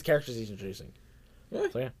all of these characters he's introducing. Yeah.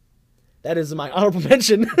 So that is my honorable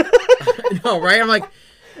mention. No, right? I'm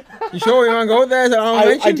you sure we want to go with that as an honorable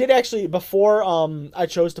mention? I did actually before. I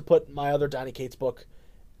chose to put my other Donny Cates book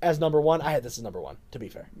as number 1. I had this as number 1, to be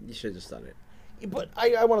fair. You should have just done it. But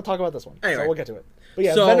I want to talk about this one. Anyway. So we'll get to it. But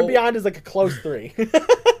yeah, Venom Beyond is a close 3.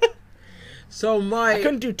 So I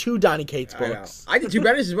couldn't do 2 Donny Cates books. I did 2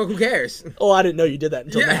 Bendis' book, who cares? Oh, I didn't know you did that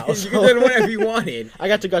until now. So. You could do whatever you wanted. I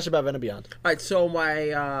got to gush about Venom Beyond. Alright, so my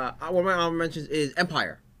one of my honorable mentions is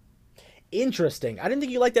Empire. Interesting. I didn't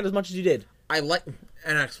think you liked that as much as you did. And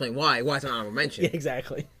I'll explain why. Why it's an honorable mention. Yeah,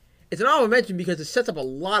 exactly. It's an honorable mention because it sets up a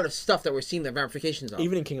lot of stuff that we're seeing the ramifications of.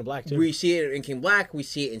 Even in King of Black, too. We see it in King Black. We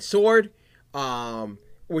see it in Sword.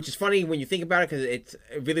 Which is funny when you think about it because it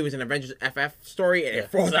really was an Avengers FF story and it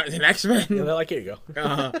falls out as an X-Men. Yeah, they're here you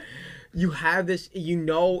go. You have this,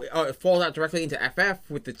 it falls out directly into FF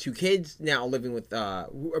with the 2 kids now living with,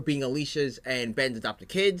 being Alicia's and Ben's adopted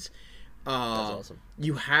kids. That's awesome.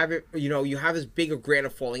 You have it, you have this bigger grade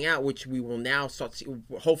of falling out, which we will now start to see,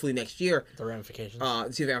 hopefully next year. The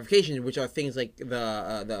ramifications. See the ramifications, which are things like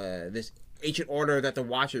this ancient order that the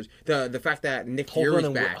Watchers, the fact that Nick Fury's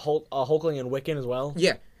back. Hulkling and Wiccan as well.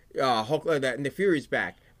 Yeah, that Nick Fury's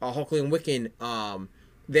back. Hulkling and Wiccan,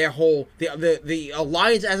 their whole the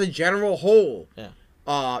alliance as a general whole. Yeah.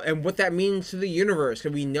 And what that means to the universe,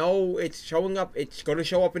 because we know it's showing up. It's going to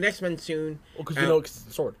show up in X-Men soon. Well, because we know it's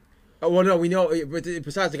the Sword. Well, no, we know.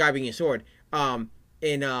 Besides the guy being a Sword, actually,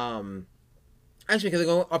 because they're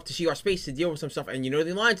going up to Shi'ar space to deal with some stuff, and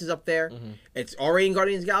the alliance is up there. Mm-hmm. It's already in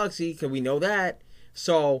Guardians of the Galaxy, because we know that.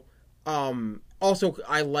 So, also,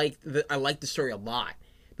 I like the story a lot.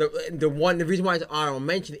 The reason why it's an honorable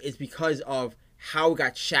mention is because of how it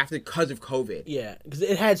got shafted because of COVID. Yeah, because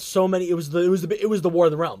it had so many. It was the War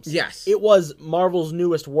of the Realms. Yes, it was Marvel's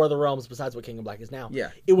newest War of the Realms, besides what King of Black is now. Yeah,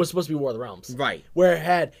 it was supposed to be War of the Realms. Right, where it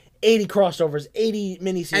had 80 crossovers, 80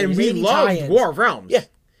 miniseries, and we loved War of Realms. Yeah,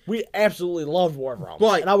 we absolutely loved War of Realms,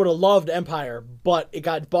 and I would have loved Empire, but it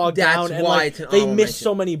got bogged down, and they missed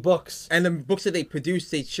so many books. And the books that they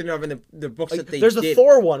produced, they shouldn't have. And the books that they there's the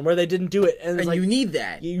Thor one where they didn't do it, and you need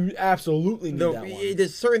that. You absolutely need that one.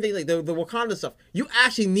 There's certain things like the Wakanda stuff. You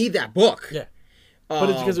actually need that book. Yeah, but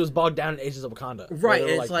it's because it was bogged down in Ages of Wakanda. Right,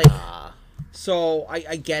 and it's so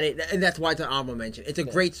I get it, and that's why it's an honorable mention. It's a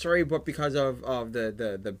great story, but because of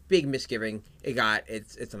the big misgiving it got,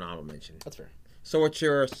 it's an honorable mention. That's fair. So what's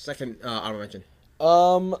your second honorable mention?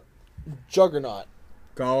 Juggernaut.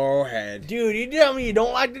 Go ahead. Dude, you tell me you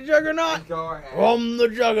don't like the Juggernaut? Go ahead. I'm the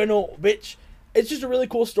Juggernaut, bitch. It's just a really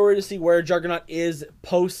cool story to see where Juggernaut is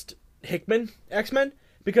post Hickman X-Men,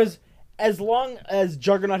 because as long as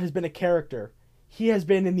Juggernaut has been a character, he has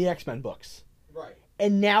been in the X-Men books. Right.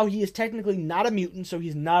 And now he is technically not a mutant, so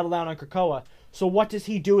he's not allowed on Krakoa. So what does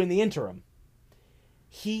he do in the interim?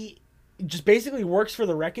 He just basically works for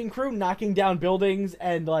the Wrecking Crew, knocking down buildings,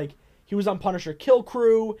 and He was on Punisher Kill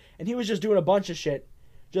Crew, and he was just doing a bunch of shit,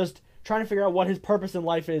 just trying to figure out what his purpose in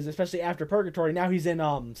life is, especially after Purgatory. Now he's in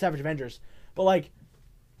Savage Avengers. But, like,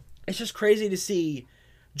 it's just crazy to see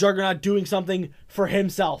Juggernaut doing something for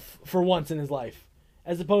himself for once in his life,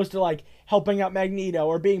 as opposed to, like, helping out Magneto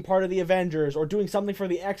or being part of the Avengers or doing something for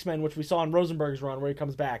the X-Men, which we saw in Rosenberg's run where he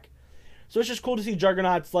comes back. So it's just cool to see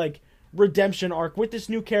Juggernaut's, like, redemption arc with this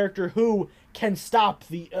new character who can stop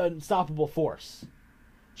the unstoppable force.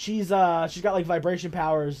 She's got, like, vibration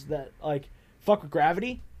powers that, like, fuck with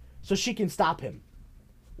gravity, so she can stop him,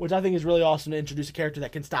 which I think is really awesome to introduce a character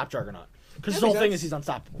that can stop Juggernaut. Because his whole thing is he's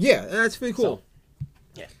unstoppable. Yeah, that's pretty cool. So,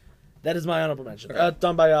 yeah. That is my honorable mention. Okay.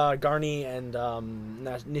 Done by Garney and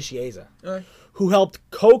Nishieza, who helped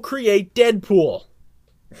co-create Deadpool.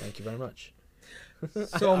 Thank you very much.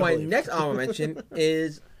 So my next honorable mention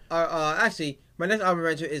is... actually, my next honorable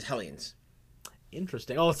mention is Hellions.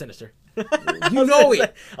 Interesting. Oh, Sinister. You know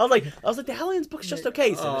it. I was like, the Hellions book's just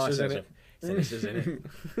okay. Sinister's in it. Sinister's in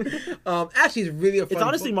it. Actually, it's really a fun It's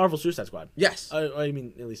honestly book. Marvel Suicide Squad. Yes. I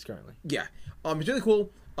mean, at least currently. Yeah. It's really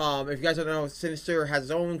cool. If you guys don't know, Sinister has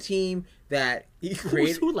his own team that he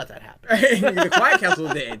created. Who let that happen? The Quiet Council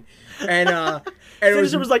did. And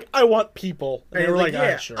Sinister was like, I want people. And they were like,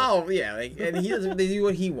 yeah. Sure. Oh, yeah. Like, and they do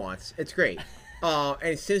what he wants. It's great.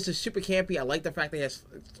 And Sinister's super campy. I like the fact that he has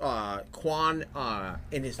Quan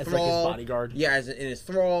in his thrall. Like his bodyguard. Yeah, in his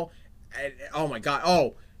thrall. And, oh, my God.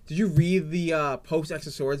 Oh, did you read the post-X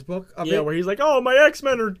of Swords book? Where he's like, oh, my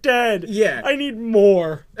X-Men are dead. Yeah. I need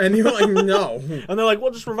more. And you're like, no. And they're like, we'll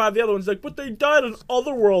just revive the other ones. Like, but they died in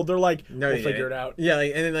Otherworld. They're like, no, we'll figure it out. Yeah,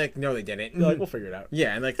 like, and then like, no, they didn't. They're like, we'll figure it out.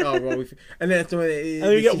 Yeah, and like, oh, well, and then that's when and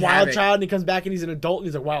then you get Wild Child, and he comes back, and he's an adult, and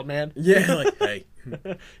he's like, wild man. Yeah, like, hey.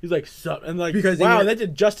 He's like, sup, and like, because wow, that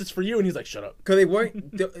did justice for you, and he's like, shut up. Because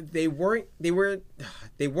they weren't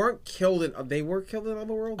killed in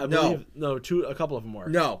Otherworld. I believe a couple of them were.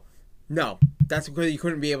 No, that's because you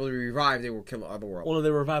couldn't be able to revive. They were killed in Otherworld. Well, no,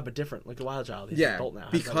 they were revived, but different, like the Wild Child. He's an adult now.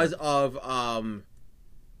 Because of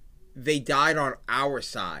they died on our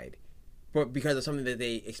side, but because of something that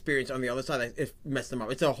they experienced on the other side, it messed them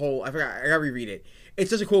up. It's a whole. I forgot. I gotta reread it.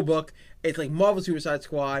 It's such a cool book. It's like Marvel Suicide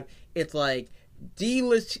Squad. It's like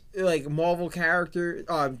D-list like Marvel character,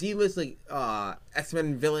 D-list like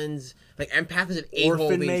X-Men villains. Like Empath is an a-hole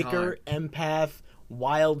Orphan Maker, Empath,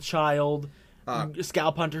 Wild Child,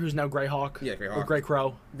 Scalp Hunter, who's now Greyhawk. Yeah, Greyhawk. Or Grey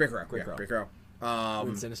Crow. Grey Crow.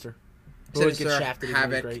 With Sinister. Sinister, Gets shafted,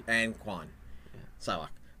 Havoc, and Quan. Yeah.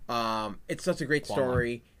 Psylocke. It's such a great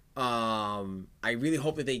story. I really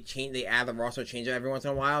hope that they add the roster, change it every once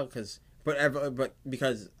in a while, but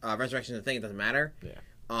because Resurrection is a thing, it doesn't matter. Yeah.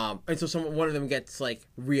 And so one of them gets like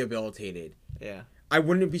rehabilitated. Yeah. I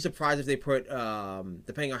wouldn't be surprised if they put,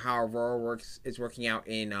 depending on how Aurora is working out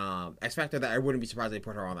in X Factor, that I wouldn't be surprised if they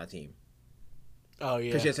put her on that team. Oh yeah.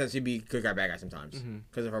 Because she has a tendency to be good guy, bad guy sometimes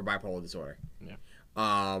because of her bipolar disorder. Yeah.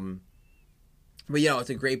 But it's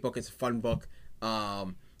a great book. It's a fun book.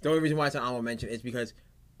 The only reason why it's an honorable mention is because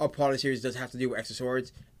a part of the series does have to do with X of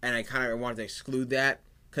Swords, and I kind of wanted to exclude that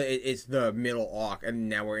because it's the middle arc, and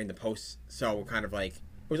now we're in the post, so we're kind of like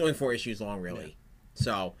it was only 4 issues long, really. Yeah.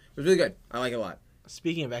 So it was really good. I like it a lot.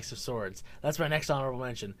 Speaking of X of Swords, that's my next honorable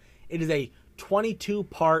mention. It is a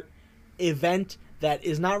 22-part event that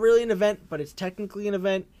is not really an event, but it's technically an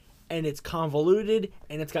event, and it's convoluted,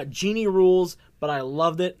 and it's got genie rules, but I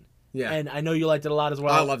loved it. Yeah. And I know you liked it a lot as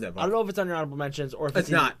well. I loved it. I don't know if it's on your honorable mentions or if it's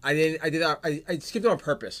not. I skipped it on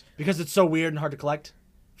purpose. Because it's so weird and hard to collect?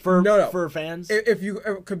 For fans?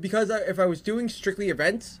 If I was doing strictly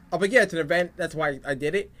events, I'm like, yeah, it's an event, that's why I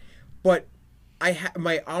did it. But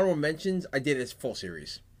my honorable mentions, I did as full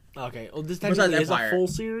series. Okay, well, this technically is a full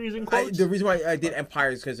series in quotes. The reason why I did Empire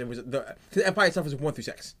is because because Empire itself is 1 through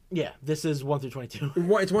 6. Yeah, this is 1 through 22.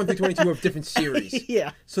 It's 1 through 22 of different series.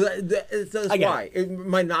 Yeah. So that's why.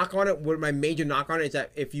 My major knock on it is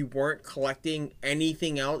that if you weren't collecting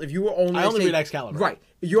anything else, if you were only... I only read Excalibur. Right.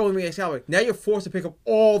 You're only reading Excalibur. Now you're forced to pick up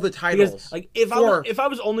all the titles. Because, like, if I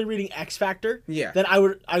was only reading X Factor, then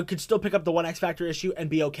I could still pick up the one X Factor issue and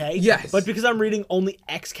be okay. Yes. But because I'm reading only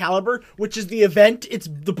Excalibur, which is the event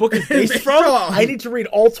the book is based from, I need to read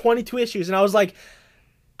all 22 issues. And I was like,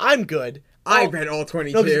 I'm good. I read all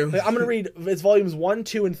 22. No, I'm going to read, it's volumes 1,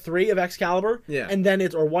 2, and 3 of Excalibur. Yeah. And then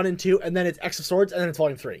or 1 and 2, and then it's X of Swords, and then it's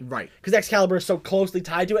volume 3. Right. Because Excalibur is so closely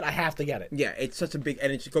tied to it, I have to get it. Yeah, it's such a big,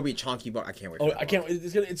 and it's going to be a chunky book. I can't wait for I can't wait.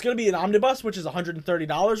 It's going to be an omnibus, which is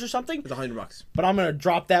 $130 or something. It's $100. But I'm going to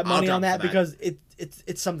drop that money on that because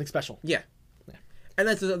it's something special. Yeah. And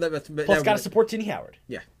that's plus, got to support Tini Howard.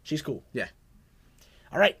 Yeah. She's cool. Yeah.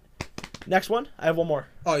 All right. Next one. I have one more.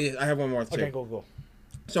 Oh, yeah, I have one more too. Okay, go.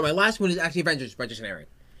 So my last one is actually Avengers by Jason Aaron.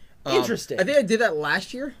 Interesting. I think I did that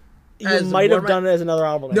last year. You might have done it as another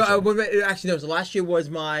honorable mention. No, actually no. So last year was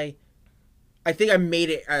my. I think I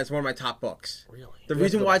made it as one of my top books. Really? The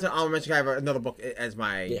reason why it's an honorable mention, I have another book as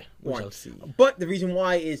my one. See. But the reason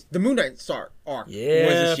why is the Moon Knight arc was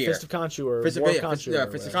this year. Fist of Khonshu or Fist of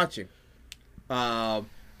Khonshu. Fist of Khonshu.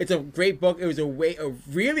 It's a great book. It was a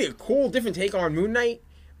really cool, different take on Moon Knight,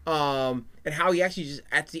 and how he actually just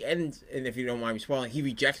at the end, and if you don't mind me spoiling, he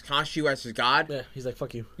rejects Khonshu as his god. Yeah, he's like,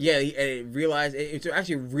 "Fuck you." Yeah, he realized it's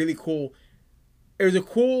actually really cool. It was a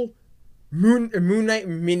cool Moon Knight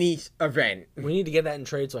mini event. We need to get that in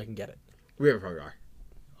trade so I can get it. We have a probably are.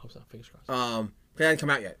 Hope so. Fingers crossed. It hasn't come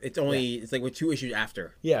out yet. It's only it's like we're 2 issues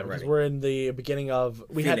after. Yeah, already. because we're in the beginning of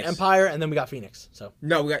we Phoenix. had Empire and then we got Phoenix. So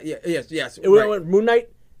no, we got yes. It went Moon Knight,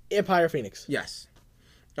 Empire, Phoenix. Yes.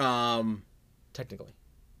 Technically.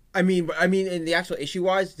 I mean, in the actual issue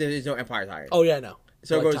wise, there is no Empire tie. Oh yeah, no.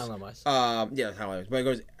 So like it goes timeline-wise. Yeah, timeline-wise. But it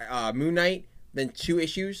goes Moon Knight, then 2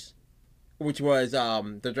 issues, which was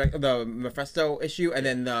the Mephisto issue, and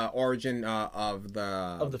then the origin of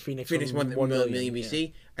the Phoenix 1 million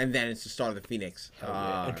BC, and then it's the start of the Phoenix.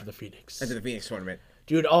 Enter the Phoenix. Enter the Phoenix tournament.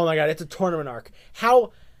 Dude, oh my god, it's a tournament arc.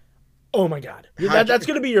 How? Oh my god, that's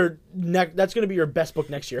gonna be your That's gonna be your best book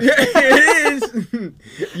next year. It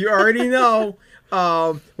is. You already know.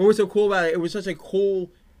 What was so cool about it? It was such a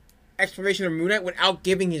cool exploration of Moon Knight without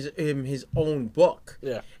giving him his own book.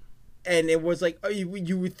 Yeah. And it was like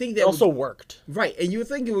you would think that it also worked, right? And you would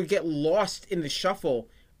think it would get lost in the shuffle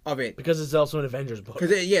of it because it's also an Avengers book.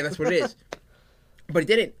 Yeah, that's what it is. But it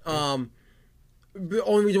didn't. The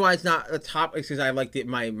only reason why it's not the top is because I liked it.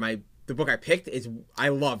 The book I picked is I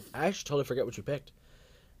love. I actually totally forget what you picked.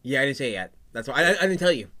 Yeah, I didn't say it yet. That's why I didn't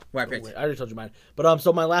tell you what I picked. I already told you mine. But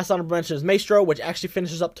so my last honorable mention is Maestro, which actually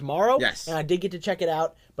finishes up tomorrow. Yes. And I did get to check it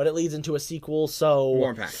out, but it leads into a sequel. So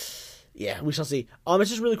War Pack. Yeah, we shall see. It's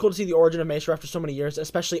just really cool to see the origin of Maestro after so many years,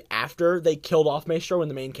 especially after they killed off Maestro in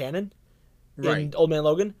the main canon in Old Man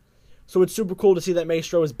Logan. So it's super cool to see that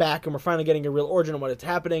Maestro is back, and we're finally getting a real origin of what is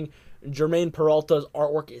happening. Jermaine Peralta's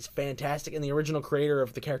artwork is fantastic, and the original creator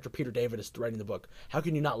of the character, Peter David, is writing the book. How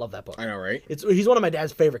can you not love that book? I know, right? He's one of my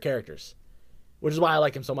dad's favorite characters, which is why I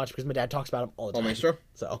like him so much, because my dad talks about him all the time. Maestro?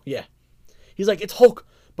 So, yeah. He's like, it's Hulk,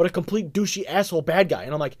 but a complete douchey asshole bad guy.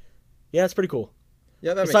 And I'm like, yeah, that's pretty cool.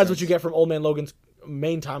 Yeah, that Besides what you get from Old Man Logan's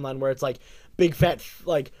main timeline, where it's like big fat,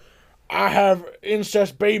 like, I have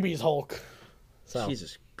incest babies Hulk. So,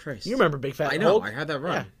 Jesus Christ. You remember Big Fat Hulk? I know, I had that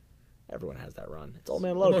run. Yeah. Everyone has that run. It's Old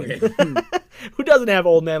Man Logan. Who doesn't have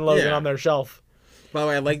Old Man Logan on their shelf? By the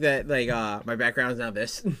way, I like that, like, my background is now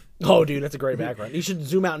this. Oh, dude, that's a great background. You should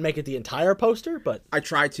zoom out and make it the entire poster, but... I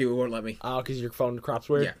tried to, it won't let me. Oh, because your phone crops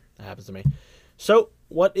weird? Yeah. That happens to me. So,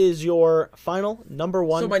 what is your final number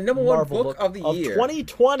one? So my number one book of the year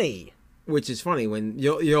 2020, which is funny when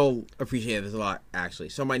you'll appreciate this a lot actually.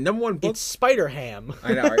 So my number one book, it's Spider-Ham.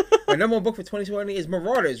 I know. Right? My number one book for 2020 is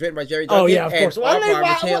Marauders, written by Jerry Duncan. Oh yeah, of course. Why did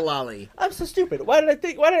Mateo Lally. I'm so stupid. Why did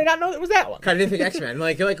I not know it was that one? I didn't pick X-Men.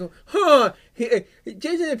 Jason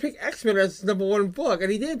didn't pick X-Men as number one book,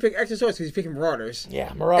 and he didn't pick X-Men because he's picking Marauders.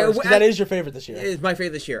 Yeah, Marauders. That is your favorite this year. It's my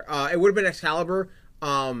favorite this year. It would have been Excalibur.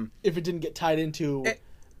 If it didn't get tied into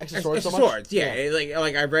Extra Swords, so much? yeah.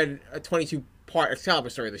 Like I read a 22-part Excalibur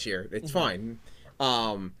story this year. It's fine.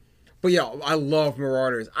 But yeah, I love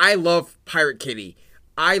Marauders. I love Pirate Kitty.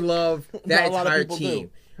 I love that entire team.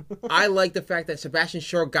 I like the fact that Sebastian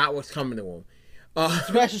Shaw got what's coming to him.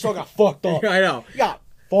 Sebastian Shaw got fucked up. I know. He got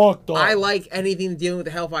fucked up. I like anything dealing with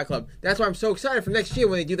the Hellfire Club. That's why I'm so excited for next year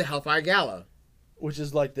when they do the Hellfire Gala. Which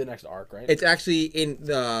is like the next arc, right? It's actually in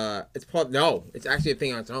the... It's actually a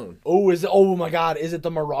thing on its own. Oh my god, is it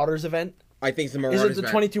the Marauders event? I think it's the Marauders event. Is it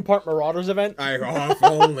the 22-part Marauders event? If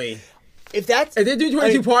only. If they're doing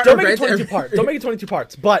 22 parts, don't make it 22 parts. Don't make it 22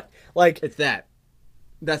 parts. But like, it's that.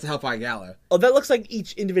 That's the Hellfire Gala. Oh, that looks like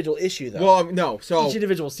each individual issue, though. Well, no. So each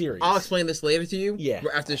individual series. I'll explain this later to you. Yeah.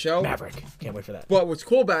 After the show. Maverick. Can't wait for that. But what's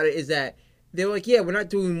cool about it is that they were like, yeah, we're not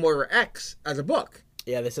doing Moira X as a book.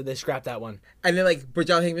 Yeah, they said they scrapped that one. And then, but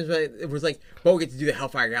John Hickman was like, but we get to do the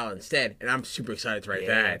Hellfire Gala instead. And I'm super excited to write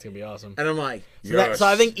that. Yeah, it's going to be awesome. And I'm like, so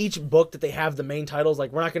I think each book that they have the main titles,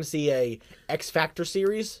 like, we're not going to see a X Factor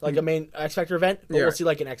series, like a main X Factor event, but we'll see,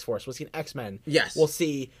 like, an X Force. We'll see an X-Men. Yes. We'll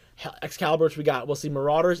see Excalibur, which we got. We'll see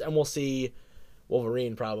Marauders, and we'll see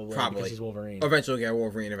Wolverine, probably. Because he's Wolverine. Eventually we'll get a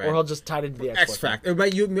Wolverine event. Or he'll just tie it into the X Factor.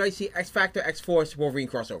 You might see X Factor, X Force, Wolverine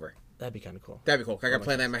crossover. That'd be kind of cool. That'd be cool. I got to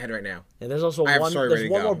plan that in my head right now. Yeah, there's also one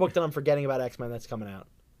more book that I'm forgetting about X-Men that's coming out.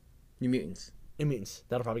 New Mutants. New Mutants.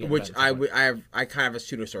 That'll probably get which I kind of have a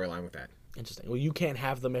pseudo storyline with that. Interesting. Well, you can't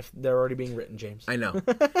have them if they're already being written, James. I know.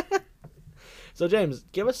 So James,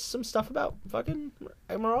 give us some stuff about fucking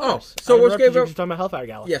Marauders. Oh, so what's great about talking about Hellfire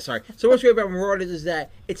Gala? Yeah, sorry. So what's great about Marauders is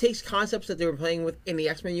that it takes concepts that they were playing with in the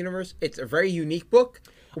X-Men universe. It's a very unique book.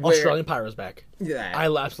 Australian Pyro's back. Yeah, I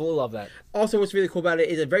absolutely love that. Also, what's really cool about it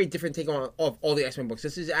is a very different take on of all the X-Men books.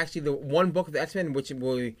 This is actually the one book of the X-Men which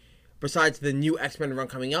will, besides the new X-Men run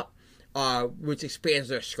coming up, which expands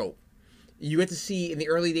their scope. You get to see in the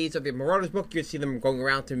early days of the Marauders book, you get to see them going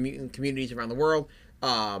around to mutant communities around the world,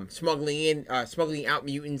 smuggling out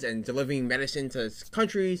mutants and delivering medicine to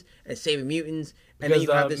countries and saving mutants. And Because then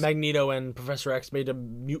you have this, Magneto and Professor X made a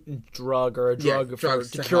mutant drug or a drug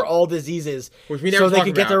drugs to to cure help. all diseases, Which we never so they talk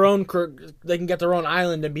can get about. their own. They can get their own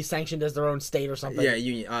island and be sanctioned as their own state or something. yeah,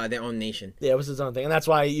 union, their own nation. Yeah, it was his own thing, and that's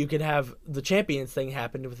why you could have the Champions thing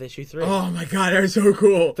happen with issue 3. Oh my god, that was so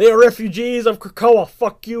cool. They are refugees of Krakoa.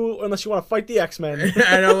 Fuck you, unless you want to fight the X-Men.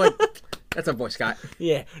 And I'm like, that's a boy, Scott.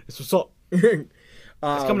 Yeah, this was up. It's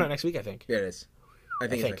coming out next week, I think. Yeah, it is. I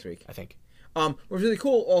think it's next week. I think. What's really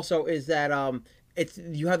cool also is that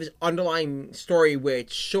you have this underlying story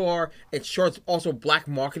with Shaw, and Shaw's also black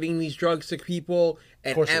marketing these drugs to people,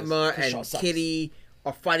 and course he is, Emma 'cause Shaw and sucks. Kitty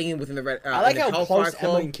are fighting within the red. I like in the how Hellfire close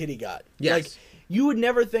Club. Emma and Kitty got. Yes. Like, you would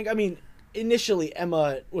never think. I mean, initially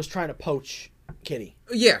Emma was trying to poach Kitty.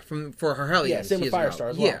 Yeah, for her Hellions. Yeah, same with years ago. Firestar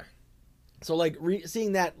as well. Yeah. So like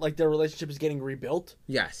seeing that like their relationship is getting rebuilt,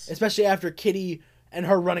 Yes. especially after Kitty and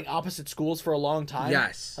her running opposite schools for a long time.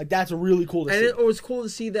 Yes. Like that's really cool to And see. it was cool to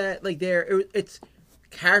see that like it's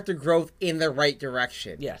character growth in the right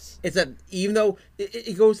direction. Yes. It's that even though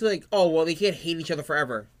it goes to like, oh well, they can't hate each other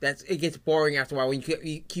forever. It gets boring after a while when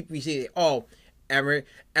you keep reseeing it. Oh,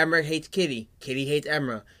 Emma hates Kitty. Kitty hates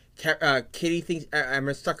Emma. Kitty thinks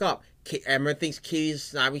Emma's stuck up. Emma thinks Kitty's a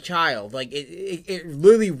snobby child. Like it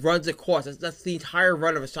literally runs a course. That's the entire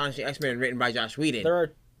run of Astonishing X-Men written by Joss Whedon. There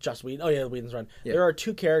are Joss Whedon. Oh yeah, Whedon's run. Yeah. There are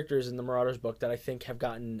 2 characters in the Marauders book that I think have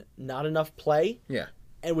gotten not enough play, Yeah.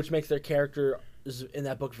 and which makes their character in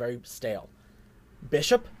that book very stale.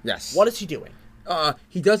 Bishop. Yes. What is he doing?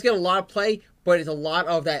 He does get a lot of play, but it's a lot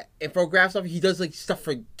of that infograph stuff. He does like stuff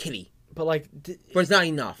for Kitty, But like, but it's not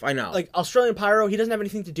enough. I know. like Australian Pyro, he doesn't have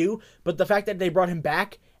anything to do. But the fact that they brought him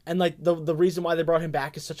back, and like the reason why they brought him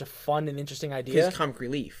back is such a fun and interesting idea. his comic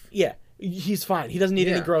relief. Yeah, he's fine. He doesn't need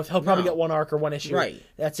any Yeah, growth. He'll probably no. get 1 arc or 1 issue. Right.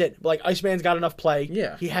 That's it. But like Iceman's got enough play.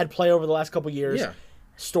 Yeah. He had play over the last couple years. Yeah.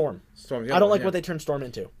 Storm. Storm's the I other don't one, like yeah. what they turned Storm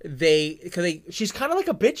into. Because She's kind of like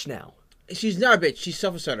a bitch now. she's not a bitch. She's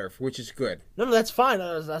self-assertive, which is good. No, that's fine.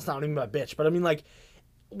 That's not even about bitch. But I mean, like,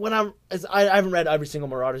 when I haven't read every single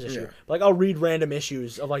Marauders issue. Yeah. But, like, I'll read random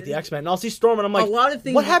issues of like the X-Men, and I'll see Storm, and I'm like, A lot of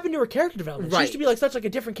things- what happened to her character development? She Right. used to be like such like a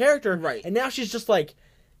different character, Right. And now she's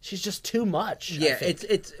just too much. I Yeah, think.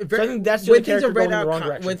 it's So very. I think that's the when only things character are going read in the out, wrong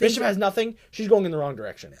direction. when things Bishop has nothing. She's going in the wrong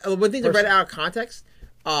direction. when things are read out of context.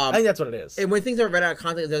 I think that's what it is. And when things are read out of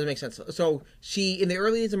context, it doesn't make sense. So in the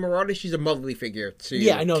early days of Marauders, she's a motherly figure to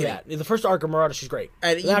Yeah, I know Kitty. that. The first arc of Marauders, she's great.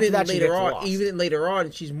 And Then after even that, she gets lost. later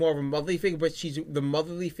on, she's more of a motherly figure, but she's the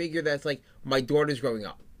motherly figure that's like, my daughter's growing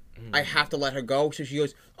up. I have to let her go. So she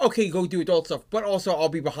goes, okay, go do adult stuff, but also I'll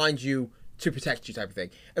be behind you to protect you type of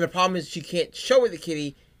thing. And the problem is she can't show it to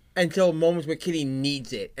Kitty until moments where Kitty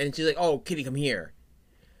needs it. And she's like, oh, Kitty, come here.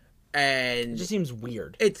 It And just seems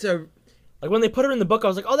weird. it's a... Like when they put her in the book, I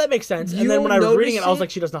was like, "Oh, that makes sense." And You then when I was reading notice it, I was it? like,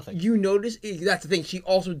 "She does nothing." You notice that's the thing. She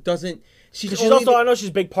also doesn't. She's She's also, I know she's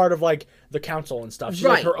a big part of like the council and stuff. She's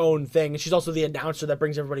like Right. her own thing, and she's also the announcer that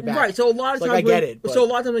brings everybody back. right. So a lot of Like, times, I get it. So a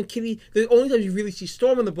lot of times when Kitty, the only time you really see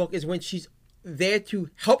Storm in the book is when she's there to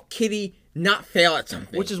help Kitty not fail at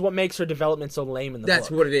something. which is what makes her development so lame in the That's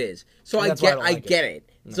book. what it is. So And I that's why I get don't I like it. get it.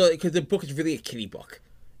 So because the book is really a Kitty book.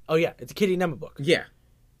 Oh yeah, it's a Kitty and Emma book, Yeah.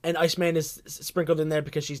 and Iceman is sprinkled in there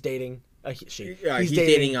because she's dating. He's He's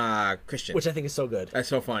dating Christian. which I think is so good. That's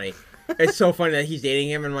so funny. It's so funny that he's dating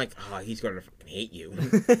him, and I'm like, oh, he's gonna fucking hate you.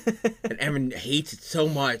 And Evan hates it so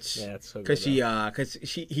much. Yeah, it's so good, Because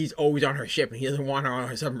he's always on her ship, and he doesn't want her on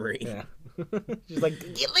her submarine. Yeah. She's like,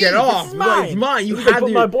 Get off! This is mine. It's mine. You This is have put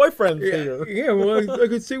to. my boyfriend Yeah, here. yeah, well, I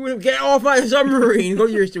could see with him. Get off my submarine. Go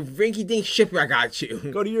to your rinky-dink ship. I got you.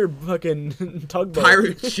 Go to your fucking tugboat.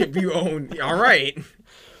 Pirate ship you own. All right.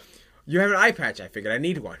 You have an eye patch. I figured I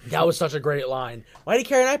need one. That was such a great line. Why did he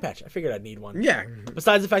carry an eye patch? I figured I'd need one. Yeah.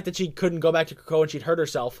 Besides the fact that she couldn't go back to Krakoa and she'd hurt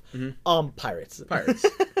herself. Pirates. Pirates.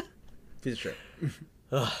 Piece of shit.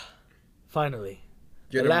 Finally.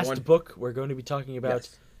 Your The number last one? book we're going to be talking about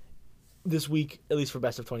Yes. this week, at least for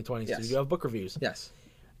Best of 2020, so Yes. we do have book reviews, Yes.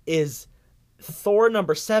 is Thor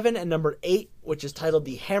number 7 and number 8, which is titled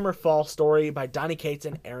The Hammerfall Story by Donny Cates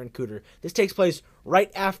and Aaron Cooter. This takes place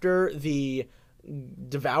right after the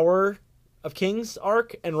Devourer of Kings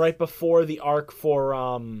arc and right before the arc for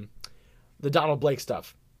the Donald Blake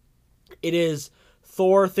stuff. It is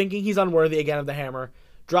Thor thinking he's unworthy again of the hammer,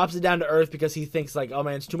 drops it down to Earth because he thinks like, oh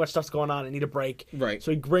man, it's too much stuff's going on, I need a break. Right.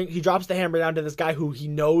 So he drops the hammer down to this guy who he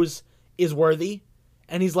knows is worthy,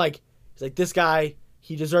 and he's like, this guy,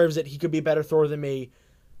 he deserves it. He could be a better Thor than me.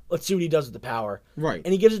 Let's see what he does with the power. Right.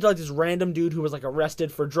 And he gives it to like this random dude who was like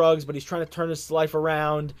arrested for drugs, but he's trying to turn his life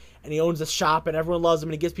around, and he owns a shop, and everyone loves him,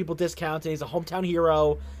 and he gives people discounts, and he's a hometown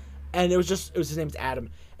hero. And it was his name's Adam.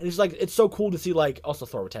 And it's like, it's so cool to see, like, also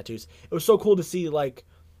Thor with tattoos. It was so cool to see, like,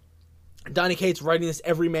 Donny Cates writing this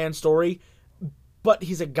everyman story, but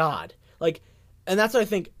he's a god. Like, and that's what I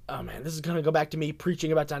think, oh man, this is going to go back to me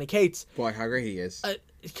preaching about Donny Cates. Boy, how great he is.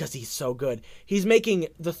 Because he's so good. He's making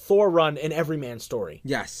the Thor run an everyman story.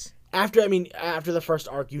 Yes. After the first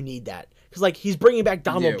arc, you need that. Because, like, he's bringing back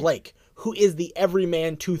Donald Blake, who is the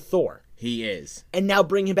everyman to Thor. He is. And now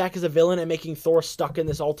bringing him back as a villain and making Thor stuck in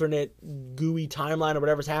this alternate gooey timeline or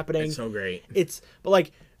whatever's happening. It's so great. But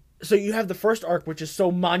like, so you have the first arc, which is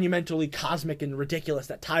so monumentally cosmic and ridiculous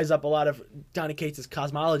that ties up a lot of Donny Cates'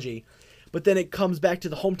 cosmology. But then it comes back to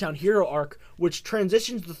the hometown hero arc, which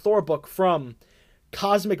transitions the Thor book from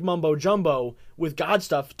cosmic mumbo jumbo with God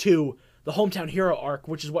stuff to the hometown hero arc,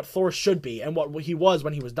 which is what Thor should be and what he was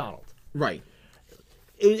when he was Donald. Right.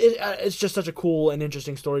 It's just such a cool and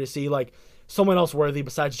interesting story to see, like, someone else worthy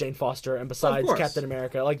besides Jane Foster and besides Captain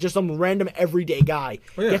America. Like, just some random everyday guy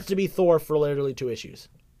gets to be Thor for literally 2 issues.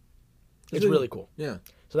 It's really cool. Yeah.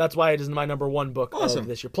 So that's why it is my number 1 book of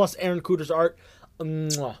this year. Plus Aaron Kuder's art.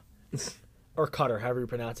 Or Cutter, however you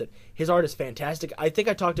pronounce it. His art is fantastic. I think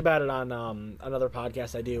I talked about it on another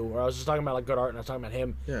podcast I do, where I was just talking about like good art, and I was talking about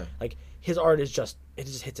him. Yeah. Like, his art is just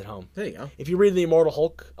hits it home. There you go. If you read the Immortal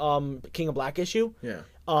Hulk King of Black issue,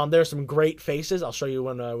 there's some great faces. I'll show you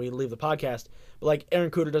when we leave the podcast. But like,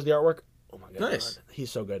 Aaron Kuder does the artwork. Oh my god, nice.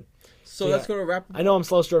 He's so good. So let's go to wrap up. I know I'm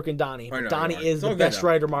slow stroking Donnie, but Donnie is the best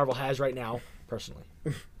writer Marvel has right now, personally.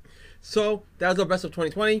 So that was our best of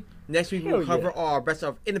 2020. Next week we'll cover our best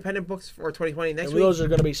of independent books for 2020. Next week, those are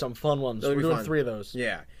going to be some fun ones. We're doing 3 of those.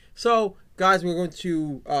 Yeah. So guys, we're going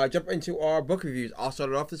to jump into our book reviews. I'll start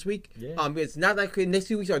it off this week. Yeah. It's not that next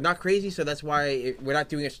 2 weeks are not crazy, so that's why we're not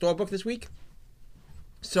doing a store book this week.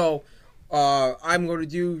 So I'm going to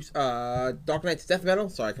do Dark Knight's Death Metal.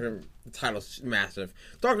 Sorry, the title's massive.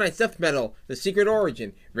 Dark Knight's Death Metal: The Secret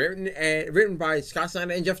Origin, written by Scott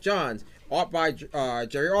Snyder and Jeff Johns. Art by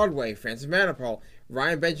Jerry Ordway, Francis Manapul,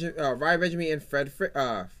 Ryan Benjamin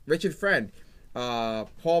and Richard Friend,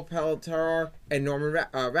 Paul Pelletier and Norman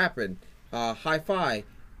Rappin, Hi-Fi,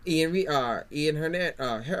 Ian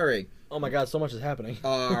Herring. Oh my god, so much is happening.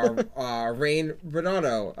 Rain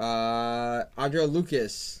Renato, Andrea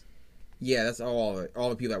Lucas. Yeah, that's all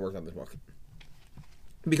the people that worked on this book.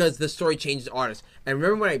 Because the story changes artists. And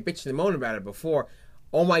remember when I bitched and moaned about it before?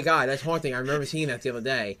 Oh my god, that's haunting. I remember seeing that the other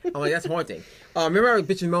day. I'm like, that's haunting. Remember I was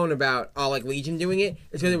bitching and moaning about like Legion doing it?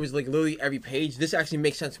 It's because it was like literally every page. This actually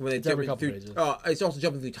makes sense when they jump through. It's also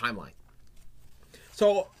jumping through timeline.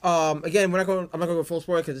 So again, I'm not going to go full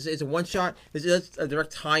spoiler because this is a one shot. This is a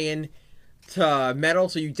direct tie-in to Metal,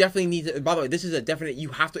 so you definitely need to. By the way, this is a definite. You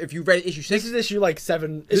have to if you read issue 6. This is issue like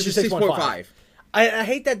 7. This is 6.5. I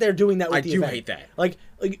hate that they're doing that with the event. I do hate that. Like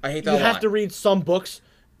I hate that. You have to read some books.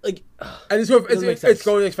 Like, and it's going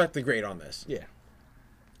to expect the grade on this. Yeah.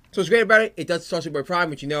 So what's great about it, it does start Superboy Prime,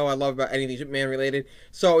 which you know I love about anything Superman related.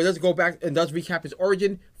 So it does go back and does recap his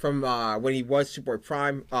origin from when he was Superboy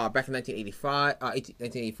Prime back in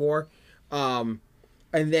 1984. And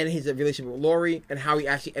then his relationship with Laurie and how he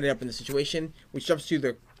actually ended up in the situation, which jumps to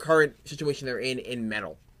the current situation they're in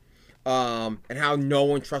Metal. And how no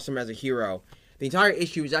one trusts him as a hero. The entire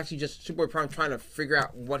issue is actually just Superboy Prime trying to figure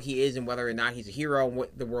out what he is and whether or not he's a hero and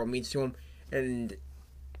what the world means to him. And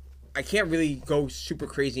I can't really go super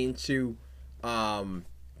crazy into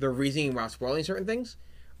the reasoning while spoiling certain things.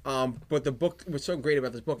 But the book, what's so great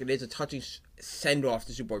about this book, it is a touching send-off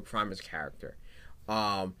to Superboy Prime as a character.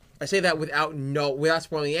 I say that without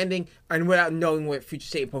spoiling the ending and without knowing what Future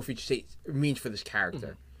State and Post-Future State means for this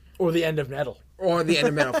character. Or the end of Metal. Or the end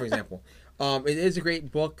of Metal, for example. It is a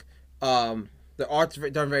great book. The art's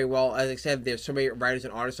done very well. As I said, there's so many writers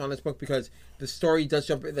and artists on this book because the story does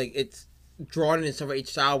jump, like, it's drawn in some of each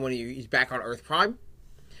style when he's back on Earth Prime.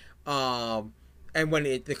 And when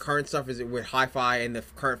the current stuff is with Hi-Fi and the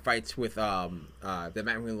current fights with the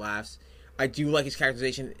Batman Laughs. I do like his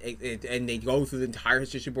characterization, and they go through the entire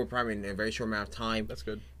history of Superboy Prime in a very short amount of time. That's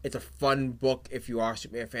good. It's a fun book if you are a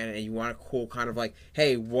Superman fan and you want a cool kind of like,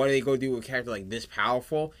 hey, what are they going to do with a character like this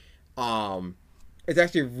powerful? It's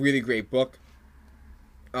actually a really great book.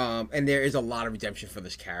 And there is a lot of redemption for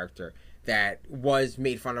this character that was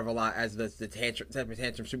made fun of a lot as the tantrum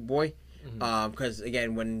Superboy. Because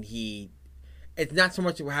again, when it's not so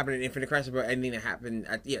much what happened in Infinite Crisis, but anything that happened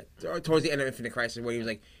towards the end of Infinite Crisis, where he was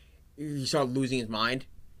like, he started losing his mind,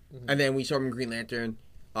 and then we saw him in Green Lantern,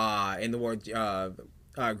 in the war,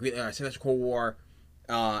 Sinestro Cold War,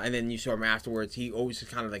 and then you saw him afterwards. He always was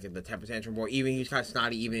kind of like the temper tantrum boy. Even he was kind of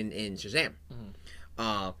snotty, even in Shazam.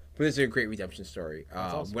 But this is a great redemption story.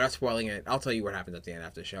 Awesome. Without spoiling it, I'll tell you what happens at the end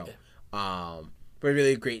after the show. But a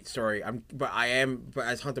really great story. But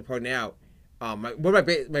as Hunter pointed out,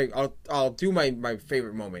 I'll do my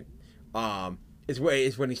favorite moment. Is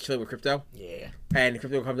when he's chilling with Crypto. Yeah. And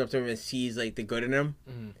Crypto comes up to him and sees like the good in him,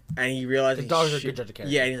 and he realizes the dogs are good judge of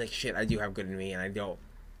character. Yeah, and he's like, "Shit, I do have good in me, and I don't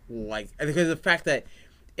like." And because of the fact that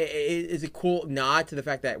it is a cool nod to the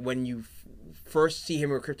fact that when you first see him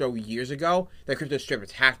with Crypto years ago, that Crypto strip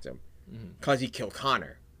attacked him because he killed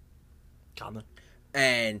Connor.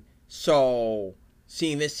 And so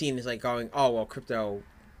seeing this scene is like going, "Oh well, Crypto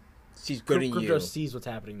sees good in you." Crypto sees what's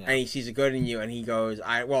happening now, and he sees the good in you, and he goes,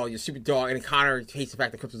 you're super dog." And Connor hates the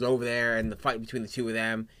fact that Crypto's over there, and the fight between the two of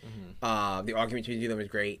them, the argument between the two of them is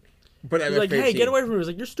great. But he's like, "Hey, get away from me!" He's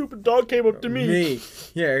like, "Your stupid dog came up to me."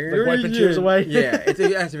 Yeah, like wiping tears away. Yeah,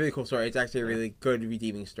 that's a really cool story. It's actually a really good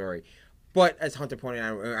redeeming story. But as Hunter pointed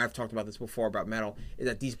out, I've talked about this before about Metal, is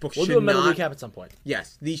that these books we'll should do a Metal not... recap at some point.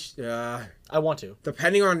 Yes, these... I want to.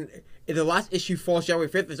 Depending on... If the last issue falls January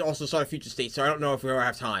 5th, there's also Start of Future State, so I don't know if we ever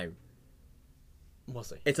have time. We'll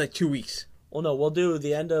see. It's like 2 weeks. Well, no, we'll do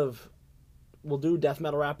Death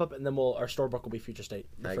Metal wrap-up, and then our storybook will be Future State.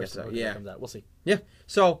 I guess so, yeah. Comes out. We'll see. Yeah,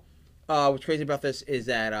 so... what's crazy about this is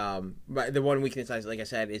that the one weakness, like I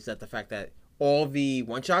said, is that the fact that all the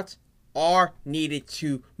one-shots are needed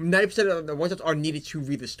to 90% of the one-shots are needed to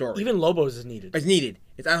read the story. Even Lobos is needed. It's needed.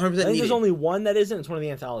 It's 100% needed. I think there's only one that isn't. It's one of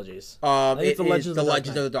the anthologies. I think it's the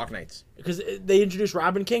Legends of the Dark Knights. Because they introduced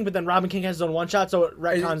Robin King, but then Robin King has his own one-shot, so it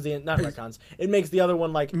retcons it makes the other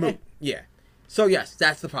one like yeah. So yes,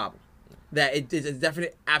 that's the problem. That it is a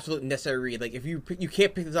definite, absolute necessary read. Like if you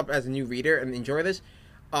can't pick this up as a new reader and enjoy this.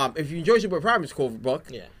 If you enjoy Superboy Prime, it's a cool book.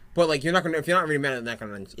 Yeah. But like if you're not reading Metal, you're not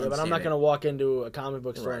gonna understand. Yeah, but I'm not gonna walk into a comic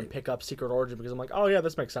book store and pick up Secret Origin because I'm like, oh yeah,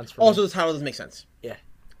 this makes sense for me. Also, the title doesn't make sense. Yeah.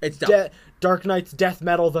 It's dumb. Dark Knight's Death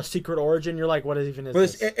Metal: The Secret Origin. You're like, what even is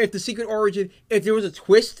this? If the Secret Origin, if there was a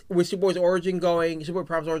twist with Superboy's origin Superboy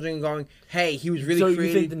Prime's origin going, hey, he was really created. So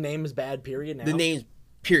you think the name is bad? Period. Now the name's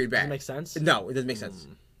period bad. Does it make sense? No, it doesn't make sense.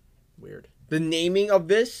 Weird. The naming of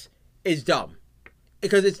this is dumb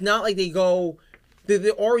because it's not like they go.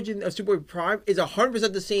 The origin of Superboy Prime is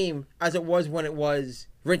 100% the same as it was when it was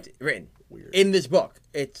written. Weird. In this book.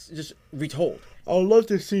 It's just retold. I would love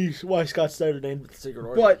to see why Scott Snyder named it the Secret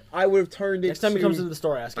Origin. But I would have turned it next time he comes into the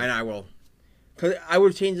store, ask him. And I will. Because I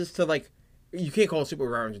would have changed this to, like, you can't call it Superboy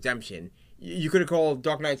Prime's Redemption. You could have called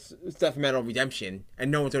Dark Knight's Death Metal Redemption, and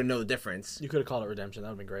no one's going to know the difference. You could have called it Redemption. That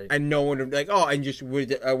would have been great. And no one would have, like, and just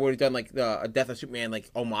would have done, like, a Death of Superman, like,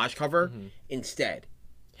 homage cover instead.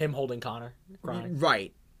 Him holding Connor, crying.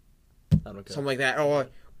 Right. Something like that.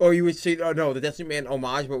 Or you would say, oh no, the Death Superman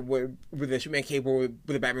homage, but with the Superman cable with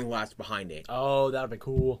the Batman glass behind it. Oh, that would be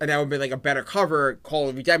cool. And that would be like a better cover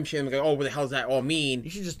called Redemption. Like, oh, what the hell does that all mean? You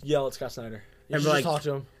should just yell at Scott Snyder. You and should like, just talk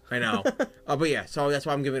to him. I know. But yeah, so that's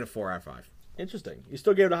why I'm giving it a 4 out of 5. Interesting. You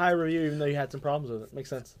still gave it a high review even though you had some problems with it. Makes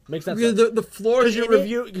sense. Makes sense. Because the flaws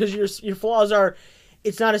because your flaws are.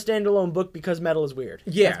 It's not a standalone book because Metal is weird.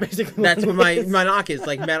 Yeah, that's basically what my knock is.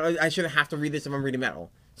 Like Metal, I shouldn't have to read this if I'm reading Metal.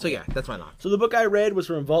 So yeah, that's my knock. So the book I read was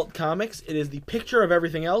from Vault Comics. It is The Picture of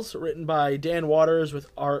Everything Else, written by Dan Waters with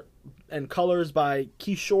art and colors by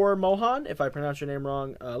Kishore Mohan. If I pronounce your name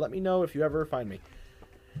wrong, let me know if you ever find me.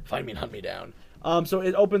 Find me and hunt me down. So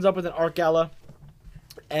it opens up with an art gala,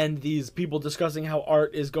 and these people discussing how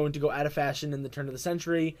art is going to go out of fashion in the turn of the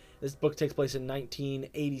century. This book takes place in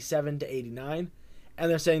 1987 to 89. And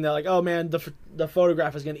they're saying that, like, oh, man, the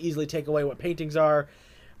photograph is going to easily take away what paintings are,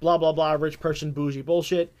 blah, blah, blah, rich person, bougie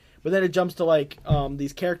bullshit. But then it jumps to, like,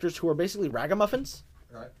 these characters who are basically ragamuffins.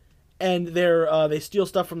 Right. And they steal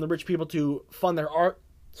stuff from the rich people to fund their art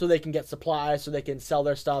so they can get supplies, so they can sell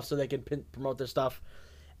their stuff, so they can promote their stuff.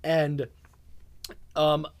 And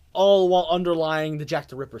all while underlying the Jack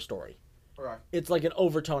the Ripper story. Right. It's like an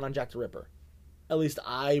overtone on Jack the Ripper. At least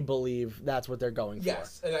I believe that's what they're going for.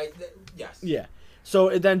 Yes. Yes. Yeah. So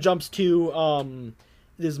it then jumps to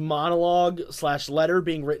this monologue/letter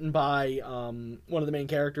being written by one of the main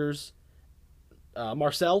characters,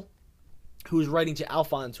 Marcel, who's writing to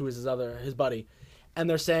Alphonse, who is his buddy, and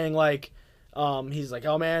they're saying like, he's like,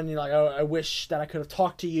 oh man, you know, like I wish that I could have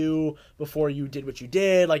talked to you before you did what you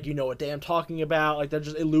did, like you know what day I'm talking about, like they're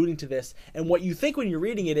just alluding to this, and what you think when you're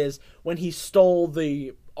reading it is when he stole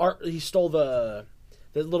the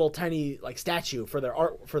the little tiny like statue for their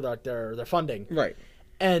art for their funding. Right.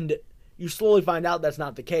 And you slowly find out that's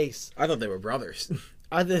not the case. I thought they were brothers.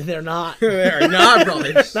 They're not. They're not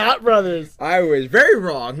brothers. Not brothers. I was very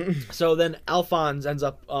wrong. So then Alphonse ends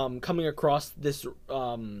up coming across this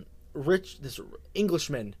this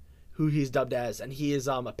Englishman who he's dubbed as, and he is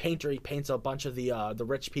a painter. He paints a bunch of the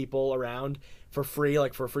rich people around for free,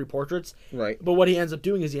 like for free portraits. Right. But what he ends up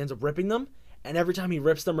doing is he ends up ripping them, and every time he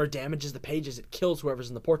rips them or damages the pages, it kills whoever's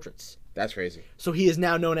in the portraits. That's crazy. So he is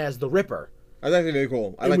now known as the Ripper. That's actually really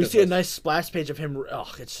cool. And we see a nice splash page of him.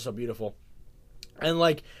 Oh, it's so beautiful. And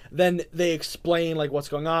like then they explain like what's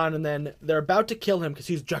going on, and then they're about to kill him because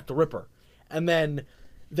he's Jack the Ripper, and then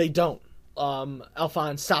they don't.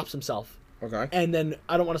 Alphonse stops himself. Okay. And then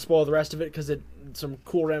I don't want to spoil the rest of it because some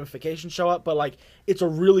cool ramifications show up, but like it's a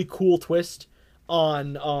really cool twist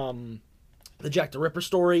on the Jack the Ripper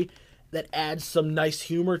story that adds some nice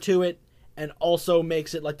humor to it and also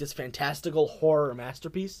makes it like this fantastical horror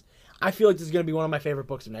masterpiece. I feel like this is going to be one of my favorite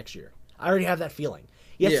books of next year. I already have that feeling.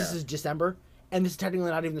 Yes, This is December, and this is technically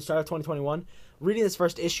not even the start of 2021. Reading this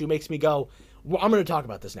first issue makes me go, well, I'm going to talk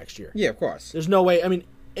about this next year. Yeah, of course. There's no way. I mean,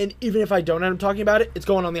 and even if I don't end up talking about it, it's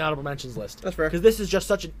going on the honorable mentions list. That's fair. Because this is just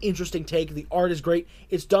such an interesting take. The art is great.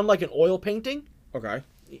 It's done like an oil painting. Okay.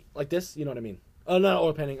 Like this, you know what I mean? Oh, not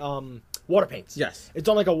oil painting. Water paints. Yes. It's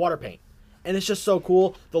done like a water paint, and it's just so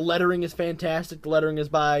cool. The lettering is fantastic. The lettering is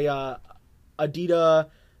by Aditya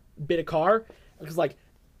Bidikar. Because like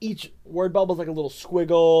each word bubble is like a little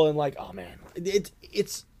squiggle, and like oh man,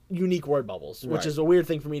 it's unique word bubbles, which is a weird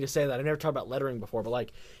thing for me to say that I've never talked about lettering before, but like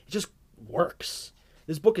it just works.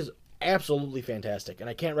 This book is absolutely fantastic, and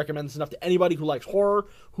I can't recommend this enough to anybody who likes horror,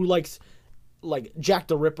 who likes like Jack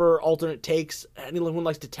the Ripper alternate takes, anyone who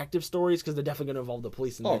likes detective stories, because they're definitely going to involve the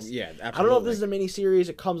police in this. Oh yeah, absolutely. I don't know if this is a mini series.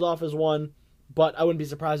 It comes off as one, but I wouldn't be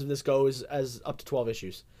surprised if this goes as up to 12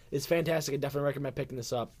 issues. It's fantastic. I definitely recommend picking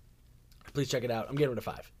this up. Please check it out. I'm giving it a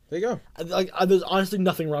 5. There you go. There's honestly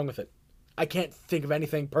nothing wrong with it. I can't think of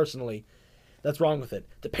anything personally that's wrong with it.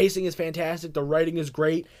 The pacing is fantastic. The writing is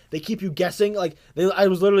great. They keep you guessing. I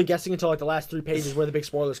was literally guessing until like the last 3 pages where the big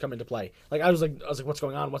spoilers come into play. I was like, what's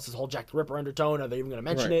going on? What's this whole Jack the Ripper undertone? Are they even going to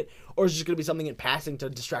mention it? Or is it just going to be something in passing to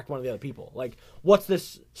distract one of the other people? Like, what's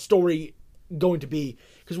this story going to be?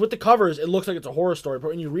 Because with the covers, it looks like it's a horror story, but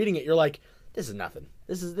when you're reading it, you're like, this is nothing.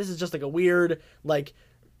 This is just like a weird, like,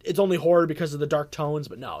 it's only horror because of the dark tones,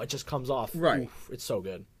 but no, it just comes off. Right. Oof, it's so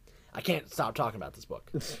good. I can't stop talking about this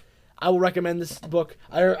book. I will recommend this book.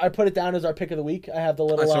 I put it down as our pick of the week. I have the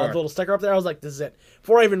little sticker up there. I was like, this is it.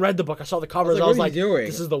 Before I even read the book, I saw the covers. I was like,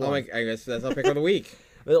 this is the one. Like, I guess that's our pick of the week.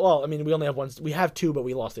 Well, I mean, we only have one. We have 2, but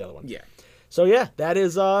we lost the other one. Yeah. So yeah, that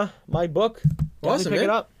is my book. Awesome, pick it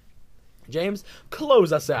up. James,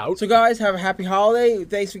 close us out. So guys, have a happy holiday.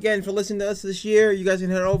 Thanks again for listening to us this year. You guys can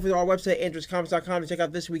head over to our website, androidscomics.com, to check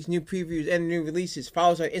out this week's new previews and new releases.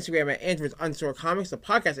 Follow us on Instagram at androids_comics, the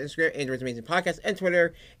podcast Instagram, Androids Amazing Podcast, and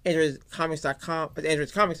Twitter, androidscomics.com,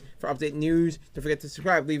 Androids for update news. Don't forget to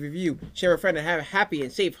subscribe, leave a review, share with a friend, and have a happy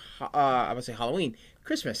and safe, I'm going to say Halloween,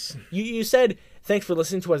 Christmas. You said thanks for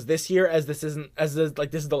listening to us this year, as this is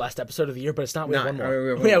the last episode of the year, but it's not. We have one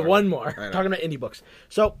more. We have one more. Talking about indie books.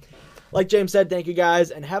 So, like James said, thank you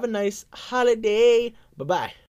guys, and have a nice holiday. Bye-bye.